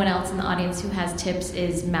anyone else in the audience who has tips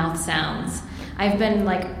is mouth sounds. I've been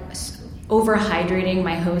like over-hydrating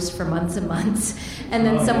my host for months and months, and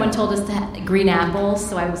then someone told us to have green apples,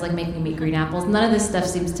 so I was like making me green apples. None of this stuff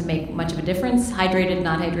seems to make much of a difference, hydrated,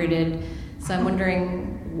 not hydrated, so I'm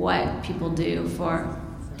wondering what people do for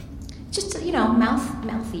just,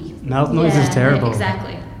 mouthy. Mouth noise is terrible.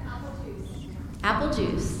 Exactly. Apple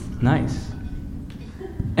juice. Nice.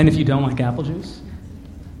 And if you don't like apple juice?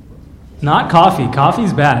 Not coffee.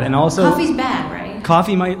 Coffee's bad, and also... Coffee's bad, right?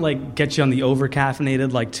 Coffee might like get you on the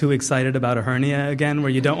over-caffeinated, like too excited about a hernia again,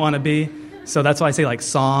 where you don't want to be. So that's why I say like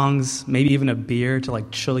songs, maybe even a beer to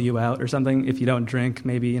like chill you out or something. If you don't drink,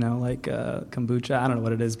 maybe like kombucha. I don't know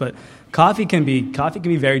what it is, but coffee can be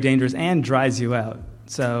very dangerous and dries you out.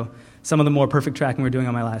 So some of the more perfect tracking we're doing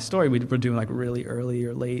on my last story, we were doing like really early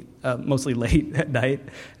or late, mostly late at night,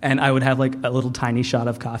 and I would have like a little tiny shot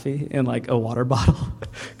of coffee in like a water bottle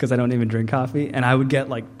because I don't even drink coffee, and I would get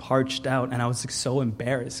like parched out, and I was like so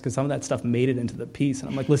embarrassed because some of that stuff made it into the piece, and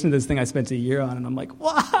I'm like listening to this thing I spent a year on, and I'm like,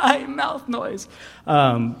 why mouth noise?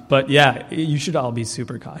 But yeah, you should all be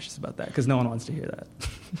super cautious about that because no one wants to hear that,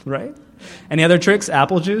 right? Any other tricks?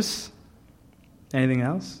 Apple juice? Anything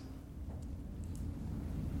else?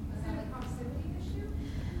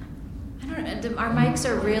 Our mics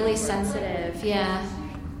are really sensitive. Yeah.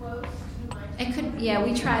 It could. Yeah,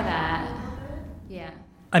 we try that. Yeah.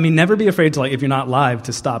 I mean, never be afraid to like if you're not live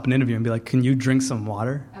to stop an interview and be like, "Can you drink some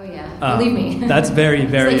water?" Oh yeah. Believe me. That's very,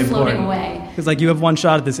 very it's like important. Floating away. Because like you have one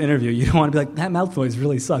shot at this interview, you don't want to be like, "That mouth noise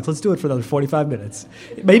really sucks. Let's do it for another 45 minutes.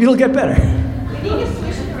 Maybe it'll get better." When you just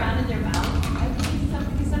swish it around in their mouth, I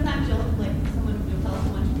think sometimes you'll tell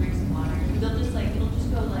someone to drink some water. They'll just like it'll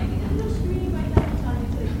just go like I'm just screaming right now,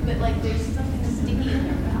 but like there's something sticky in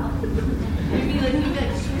their mouth. Maybe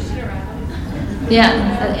like swish it around. Yeah.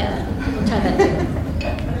 We'll try that too.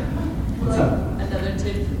 What's up? Another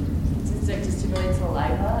tip is like to stimulate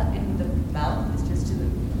saliva in the mouth is just to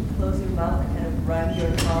close your mouth and kind of run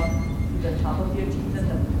your tongue through the top of your teeth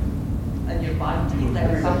and your bottom teeth. Like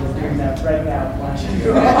we're doing that right now, watching.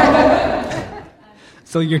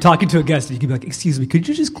 So you're talking to a guest, and you can be like, "Excuse me, could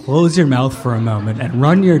you just close your mouth for a moment and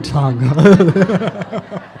run your tongue?"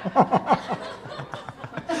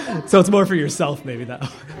 So it's more for yourself, maybe that.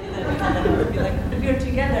 If you're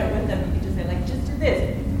together with them, you can just say like, "Just do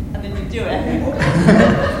this," and then you do it.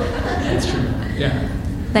 That's true. Yeah.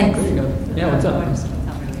 Thanks. There you go. Yeah. What's up?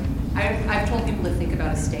 I've told people to think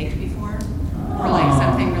about a steak before, or like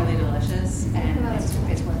something really delicious, and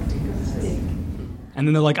it's worked. And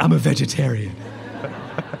then they're like, "I'm a vegetarian."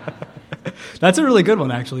 That's a really good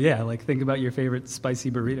one, actually. Yeah, like think about your favorite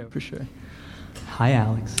spicy burrito for sure. Hi,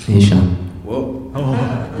 Alex. Hey, Sean. Whoa.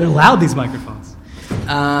 Oh, they're loud, these microphones.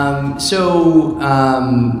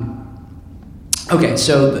 Okay,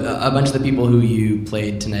 so a bunch of the people who you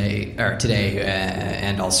played today,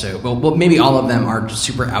 and also, well, maybe all of them are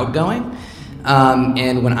super outgoing.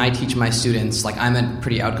 And when I teach my students, like I'm a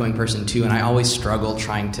pretty outgoing person too, and I always struggle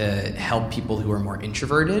trying to help people who are more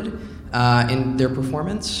introverted in their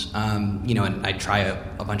performance. And I try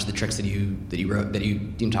a bunch of the tricks that you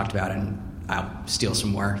talked about, and I'll steal some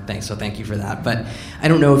more. Thank you for that. But I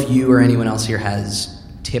don't know if you or anyone else here has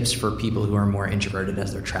tips for people who are more introverted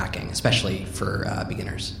as they're tracking, especially for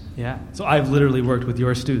beginners. Yeah. So I've literally worked with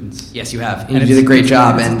your students. Yes, you have. And you did a great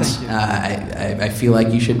job, and I feel like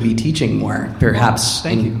you should be teaching more, perhaps.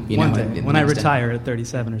 Thank you. One day, when I retire at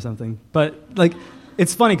 37 or something. But, like,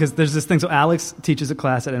 it's funny because there's this thing. So Alex teaches a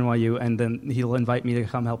class at NYU, and then he'll invite me to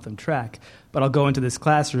come help them track. But I'll go into this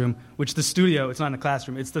classroom, which the studio, it's not a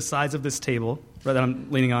classroom. It's the size of this table that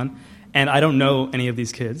I'm leaning on, and I don't know any of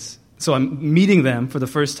these kids. So I'm meeting them for the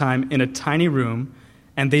first time in a tiny room,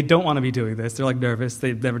 and they don't want to be doing this. They're, like, nervous.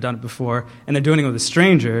 They've never done it before. And they're doing it with a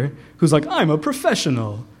stranger who's like, I'm a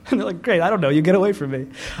professional. And they're like, great, I don't know. You get away from me.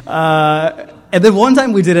 And then one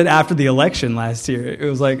time we did it after the election last year. It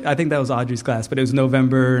was like, I think that was Audrey's class, but it was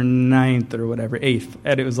November 9th or whatever, 8th.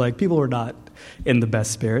 And it was like, people were not in the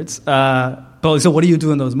best spirits. But so what do you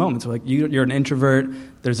do in those moments? Like, you're an introvert.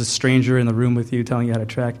 There's a stranger in the room with you telling you how to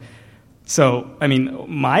track. So, I mean,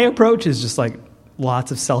 my approach is just like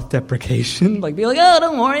lots of self-deprecation. Like, be like, oh,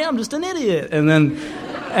 don't worry, I'm just an idiot. And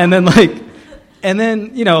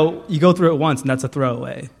then, you know, you go through it once, and that's a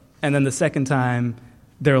throwaway. And then the second time,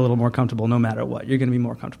 they're a little more comfortable no matter what. You're going to be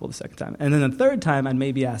more comfortable the second time. And then the third time, I'd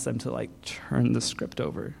maybe ask them to, like, turn the script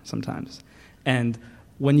over sometimes. And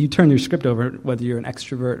when you turn your script over, whether you're an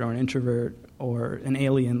extrovert or an introvert or an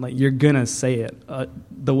alien, like, you're going to say it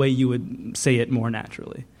the way you would say it more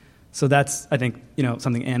naturally. So that's, I think, you know,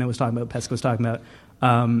 something Anna was talking about, Pesca was talking about.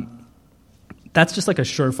 That's just like a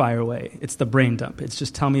surefire way. It's the brain dump. It's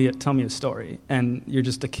just tell me a story. And you're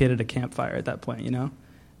just a kid at a campfire at that point, you know?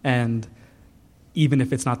 And even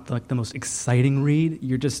if it's not like the most exciting read,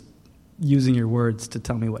 you're just using your words to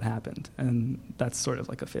tell me what happened. And that's sort of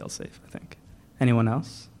like a fail-safe, I think. Anyone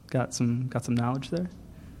else got some knowledge there?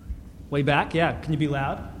 Way back? Yeah. Can you be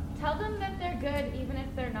loud? Tell them that they're good even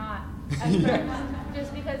if they're not.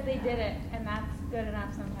 Just because they did it, and that's good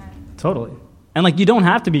enough sometimes. Totally. And, like, you don't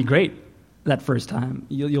have to be great that first time.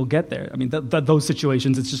 You'll get there. I mean, those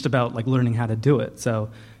situations, it's just about, like, learning how to do it. So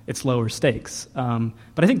it's lower stakes. But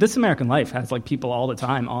I think This American Life has, like, people all the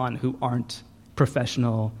time on who aren't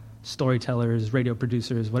professional storytellers, radio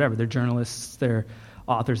producers, whatever. They're journalists, they're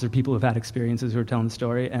authors, they're people who've had experiences who are telling the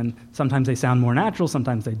story. And sometimes they sound more natural,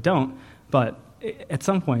 sometimes they don't. But at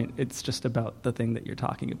some point, it's just about the thing that you're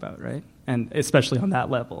talking about, right? And especially on that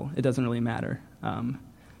level, it doesn't really matter.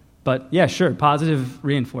 But yeah, sure, positive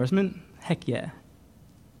reinforcement, heck yeah.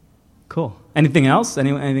 Cool. Anything else?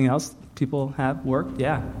 Anything else people have worked?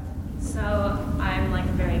 Yeah. So I'm like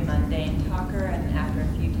a very mundane talker, and after a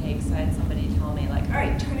few takes, I had somebody tell me, like, all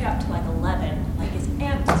right, turn it up to like 11, like as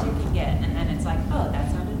amped as you can get. And then it's like, oh,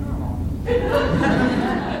 that sounded normal.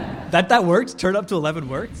 That worked? Turn up to 11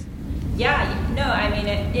 worked? Yeah, no, I mean,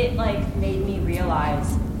 it like made me realize,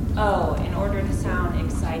 oh, in order to sound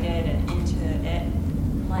excited and into it,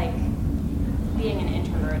 like being an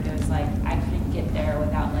introvert, it was like I couldn't get there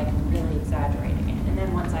without like really exaggerating it. And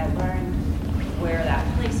then once I learned where that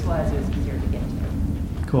place was, it was easier to get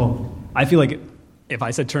to. Cool. I feel like if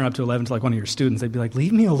I said turn up to 11 to like one of your students, they'd be like,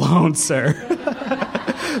 leave me alone, sir.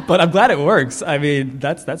 But I'm glad it works. I mean,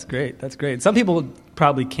 that's great. That's great. Some people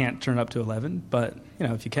probably can't turn up to 11, but, you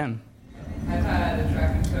know, if you can. I've had a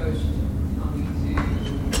tracking coach tell me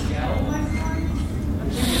to yell my songs.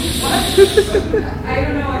 I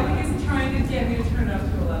don't know. I think it's trying to get me to turn it up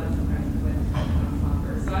to 11 sometimes with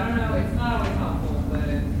hunger. So I don't know. It's not always helpful,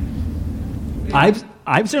 but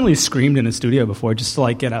I've certainly screamed in a studio before just to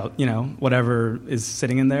like get out, you know, whatever is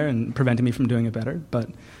sitting in there and preventing me from doing it better. But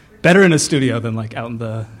better in a studio than like out in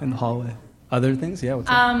the hallway. Other things? Yeah, what's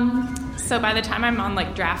up? So by the time I'm on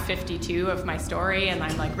like draft 52 of my story and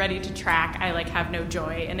I'm like ready to track, I like have no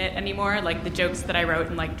joy in it anymore. Like the jokes that I wrote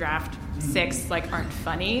in like draft 6 like aren't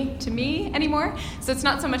funny to me anymore. So it's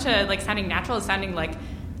not so much a like sounding natural, it's sounding like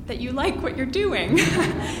that you like what you're doing.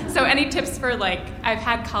 So any tips for like, I've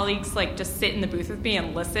had colleagues like just sit in the booth with me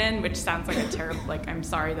and listen, which sounds like a terrible, like I'm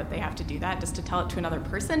sorry that they have to do that just to tell it to another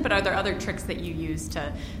person, but are there other tricks that you use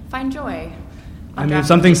to find joy? I mean, if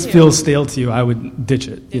something feels stale to you, I would ditch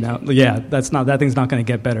it, you know? Yeah, that thing's not going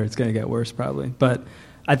to get better. It's going to get worse probably. But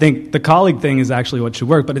I think the colleague thing is actually what should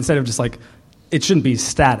work, but instead of just like, it shouldn't be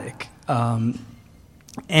static.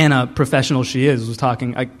 Anna, professional she is, was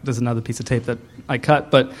talking, there's another piece of tape that I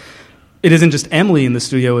cut, but it isn't just Emily in the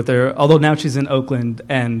studio with her, although now she's in Oakland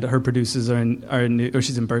and her producers are in or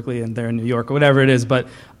she's in Berkeley and they're in New York or whatever it is, but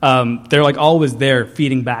they're like always there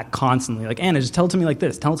feeding back constantly. Like, Anna, just tell it to me like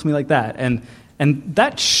this, tell it to me like that. And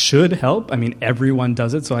that should help. I mean, everyone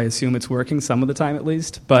does it, so I assume it's working some of the time at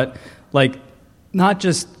least. But, like, not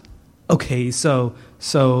just, okay, so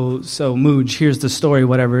Mooj, here's the story,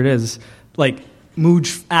 whatever it is. Like,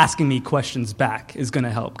 Mooj asking me questions back is going to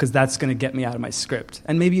help, because that's going to get me out of my script.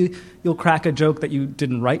 And maybe you'll crack a joke that you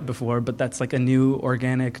didn't write before, but that's like a new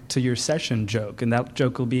organic to your session joke, and that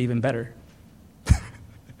joke will be even better.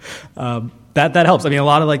 That helps. I mean, a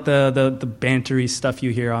lot of like the bantery stuff you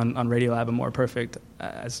hear on Radiolab and More Perfect,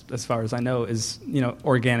 as far as I know, is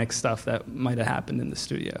organic stuff that might have happened in the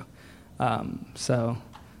studio. So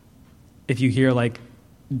if you hear like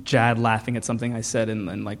Jad laughing at something I said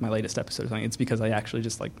in like my latest episode or something, it's because I actually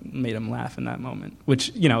just like made him laugh in that moment,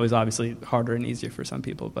 which is obviously harder and easier for some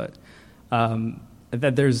people, but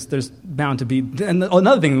that there's bound to be. And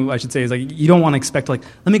another thing I should say is like you don't want to expect like,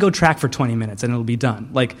 let me go track for 20 minutes and it'll be done.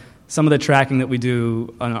 Like some of the tracking that we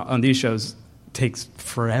do on these shows takes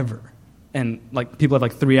forever, and like people have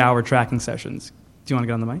like 3-hour tracking sessions. Do you want to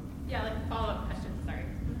get on the mic? Yeah, like follow-up question, sorry.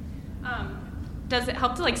 Does it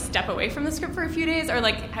help to like step away from the script for a few days, or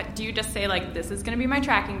like do you just say like, this is going to be my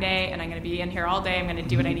tracking day and I'm going to be in here all day, I'm going to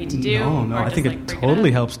do what I need to do? No, I think it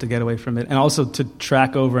totally helps to get away from it, and also to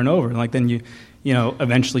track over and over. And like then you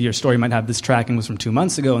eventually your story might have this tracking was from 2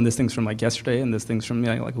 months ago, and this thing's from like yesterday, and this thing's from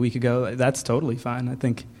like a week ago. That's totally fine, I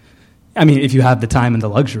think. I mean, if you have the time and the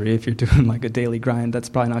luxury, if you're doing like a daily grind, that's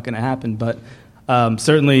probably not going to happen. But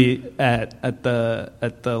certainly at the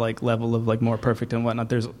like level of like More Perfect and whatnot,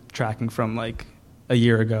 there's tracking from like a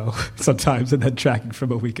year ago sometimes, and then tracking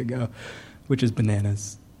from a week ago, which is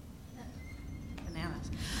bananas.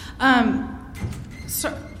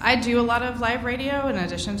 So I do a lot of live radio in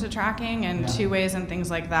addition to tracking and two-ways and things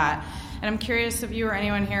like that. And I'm curious if you or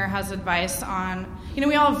anyone here has advice on,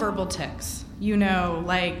 we all have verbal tics.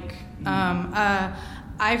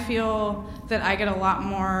 I feel that I get a lot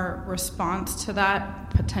more response to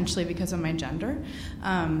that, potentially because of my gender,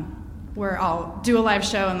 where I'll do a live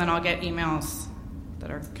show and then I'll get emails that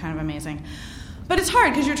are kind of amazing. But it's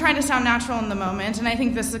hard because you're trying to sound natural in the moment, and I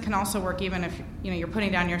think this can also work even if you're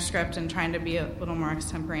putting down your script and trying to be a little more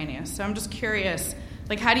extemporaneous. So I'm just curious,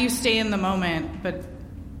 like, how do you stay in the moment but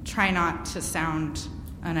try not to sound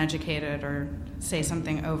uneducated or say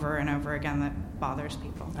something over and over again that bothers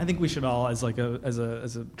people? I think we should all, as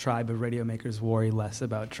a tribe of radio makers, worry less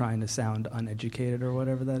about trying to sound uneducated or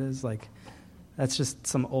whatever that is. Like, that's just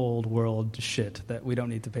some old world shit that we don't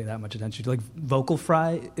need to pay that much attention to. Like vocal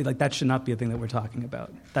fry, like that should not be a thing that we're talking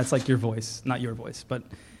about. That's like your voice, not your voice. But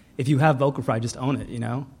if you have vocal fry, just own it.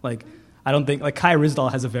 Like I don't think like Kai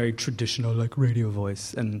Ryssdal has a very traditional like radio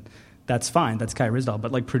voice, and that's fine. That's Kai Ryssdal.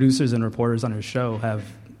 But like producers and reporters on his show have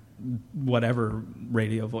whatever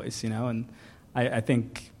radio voice, and I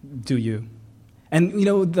think do you. And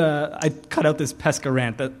I cut out this Pesca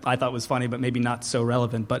rant that I thought was funny, but maybe not so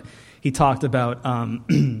relevant. But he talked about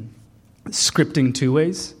scripting two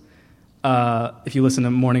ways. If you listen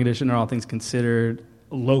to Morning Edition or All Things Considered,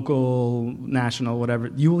 local, national, whatever,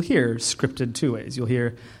 you will hear scripted two ways. You'll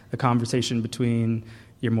hear a conversation between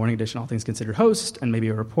your Morning Edition All Things Considered host and maybe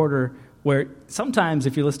a reporter, where sometimes,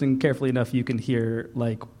 if you're listening carefully enough, you can hear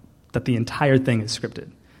like that the entire thing is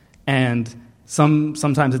scripted. And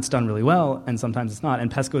sometimes it's done really well, and sometimes it's not. And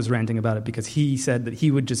Pesca was ranting about it because he said that he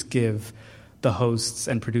would just give the hosts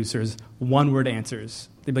and producers one-word answers.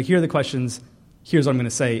 They'd be like, here are the questions, here's what I'm going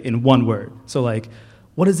to say in one word. So like,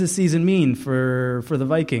 what does this season mean for the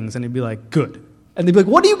Vikings? And he'd be like, good. And they'd be like,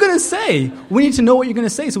 what are you going to say? We need to know what you're going to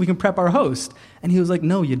say so we can prep our host. And he was like,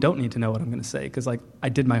 no, you don't need to know what I'm going to say, because like I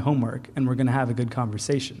did my homework and we're going to have a good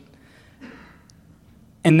conversation.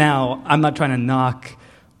 And now I'm not trying to knock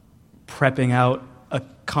prepping out a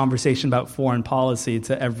conversation about foreign policy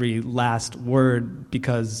to every last word,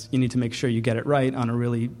 because you need to make sure you get it right on a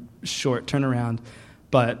really short turnaround.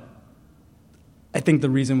 But I think the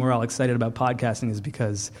reason we're all excited about podcasting is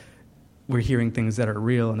because we're hearing things that are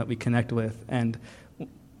real and that we connect with. And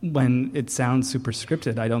when it sounds super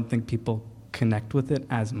scripted, I don't think people connect with it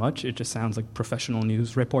as much. It just sounds like professional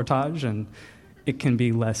news reportage, and it can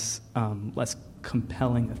be less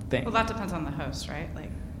compelling a thing. Well, that depends on the host, right?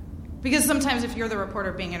 Because sometimes if you're the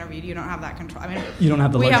reporter being interviewed, you don't have that control. I mean, you don't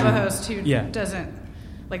have the luxury. We have a host who doesn't.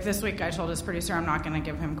 Like this week, I told his producer I'm not going to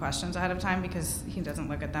give him questions ahead of time because he doesn't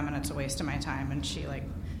look at them and it's a waste of my time. And she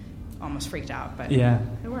almost freaked out, but it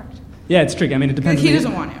worked. Yeah, it's tricky. I mean, it depends. He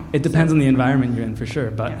doesn't want to. It depends on the environment you're in, for sure.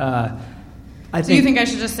 But I think. Do you think I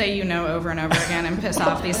should just say over and over again and piss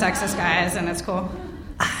off these sexist guys, and it's cool?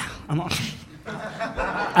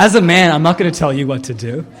 As a man, I'm not going to tell you what to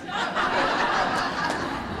do.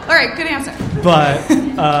 All right, good answer. But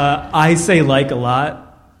I say a lot,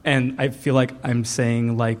 and I feel like I'm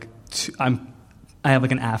saying I have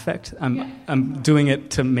an affect. I'm doing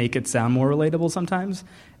it to make it sound more relatable sometimes,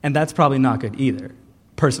 and that's probably not good either.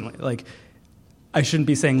 Personally, I shouldn't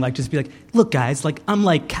be saying like, just be like, look guys, like I'm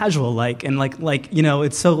like casual, like, and like, you know,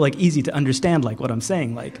 it's so like easy to understand like what I'm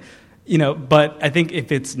saying, like, you know, but I think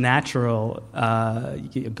if it's natural,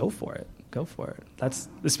 you go for it. Go for it. That's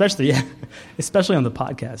especially on the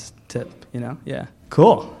podcast tip, you know? Yeah.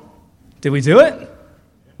 Cool. Did we do it?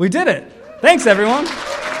 We did it. Thanks, everyone.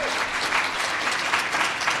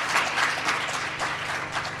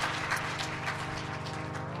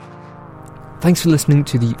 Thanks for listening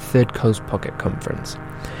to the Third Coast Pocket Conference.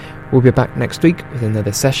 We'll be back next week with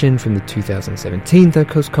another session from the 2017 Third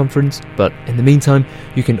Coast Conference, but in the meantime,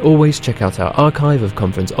 you can always check out our archive of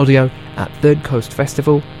conference audio at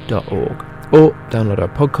thirdcoastfestival.org or download our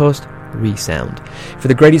podcast, Resound, for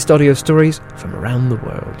the greatest audio stories from around the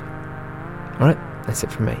world. Alright, that's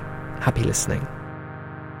it from me. Happy listening.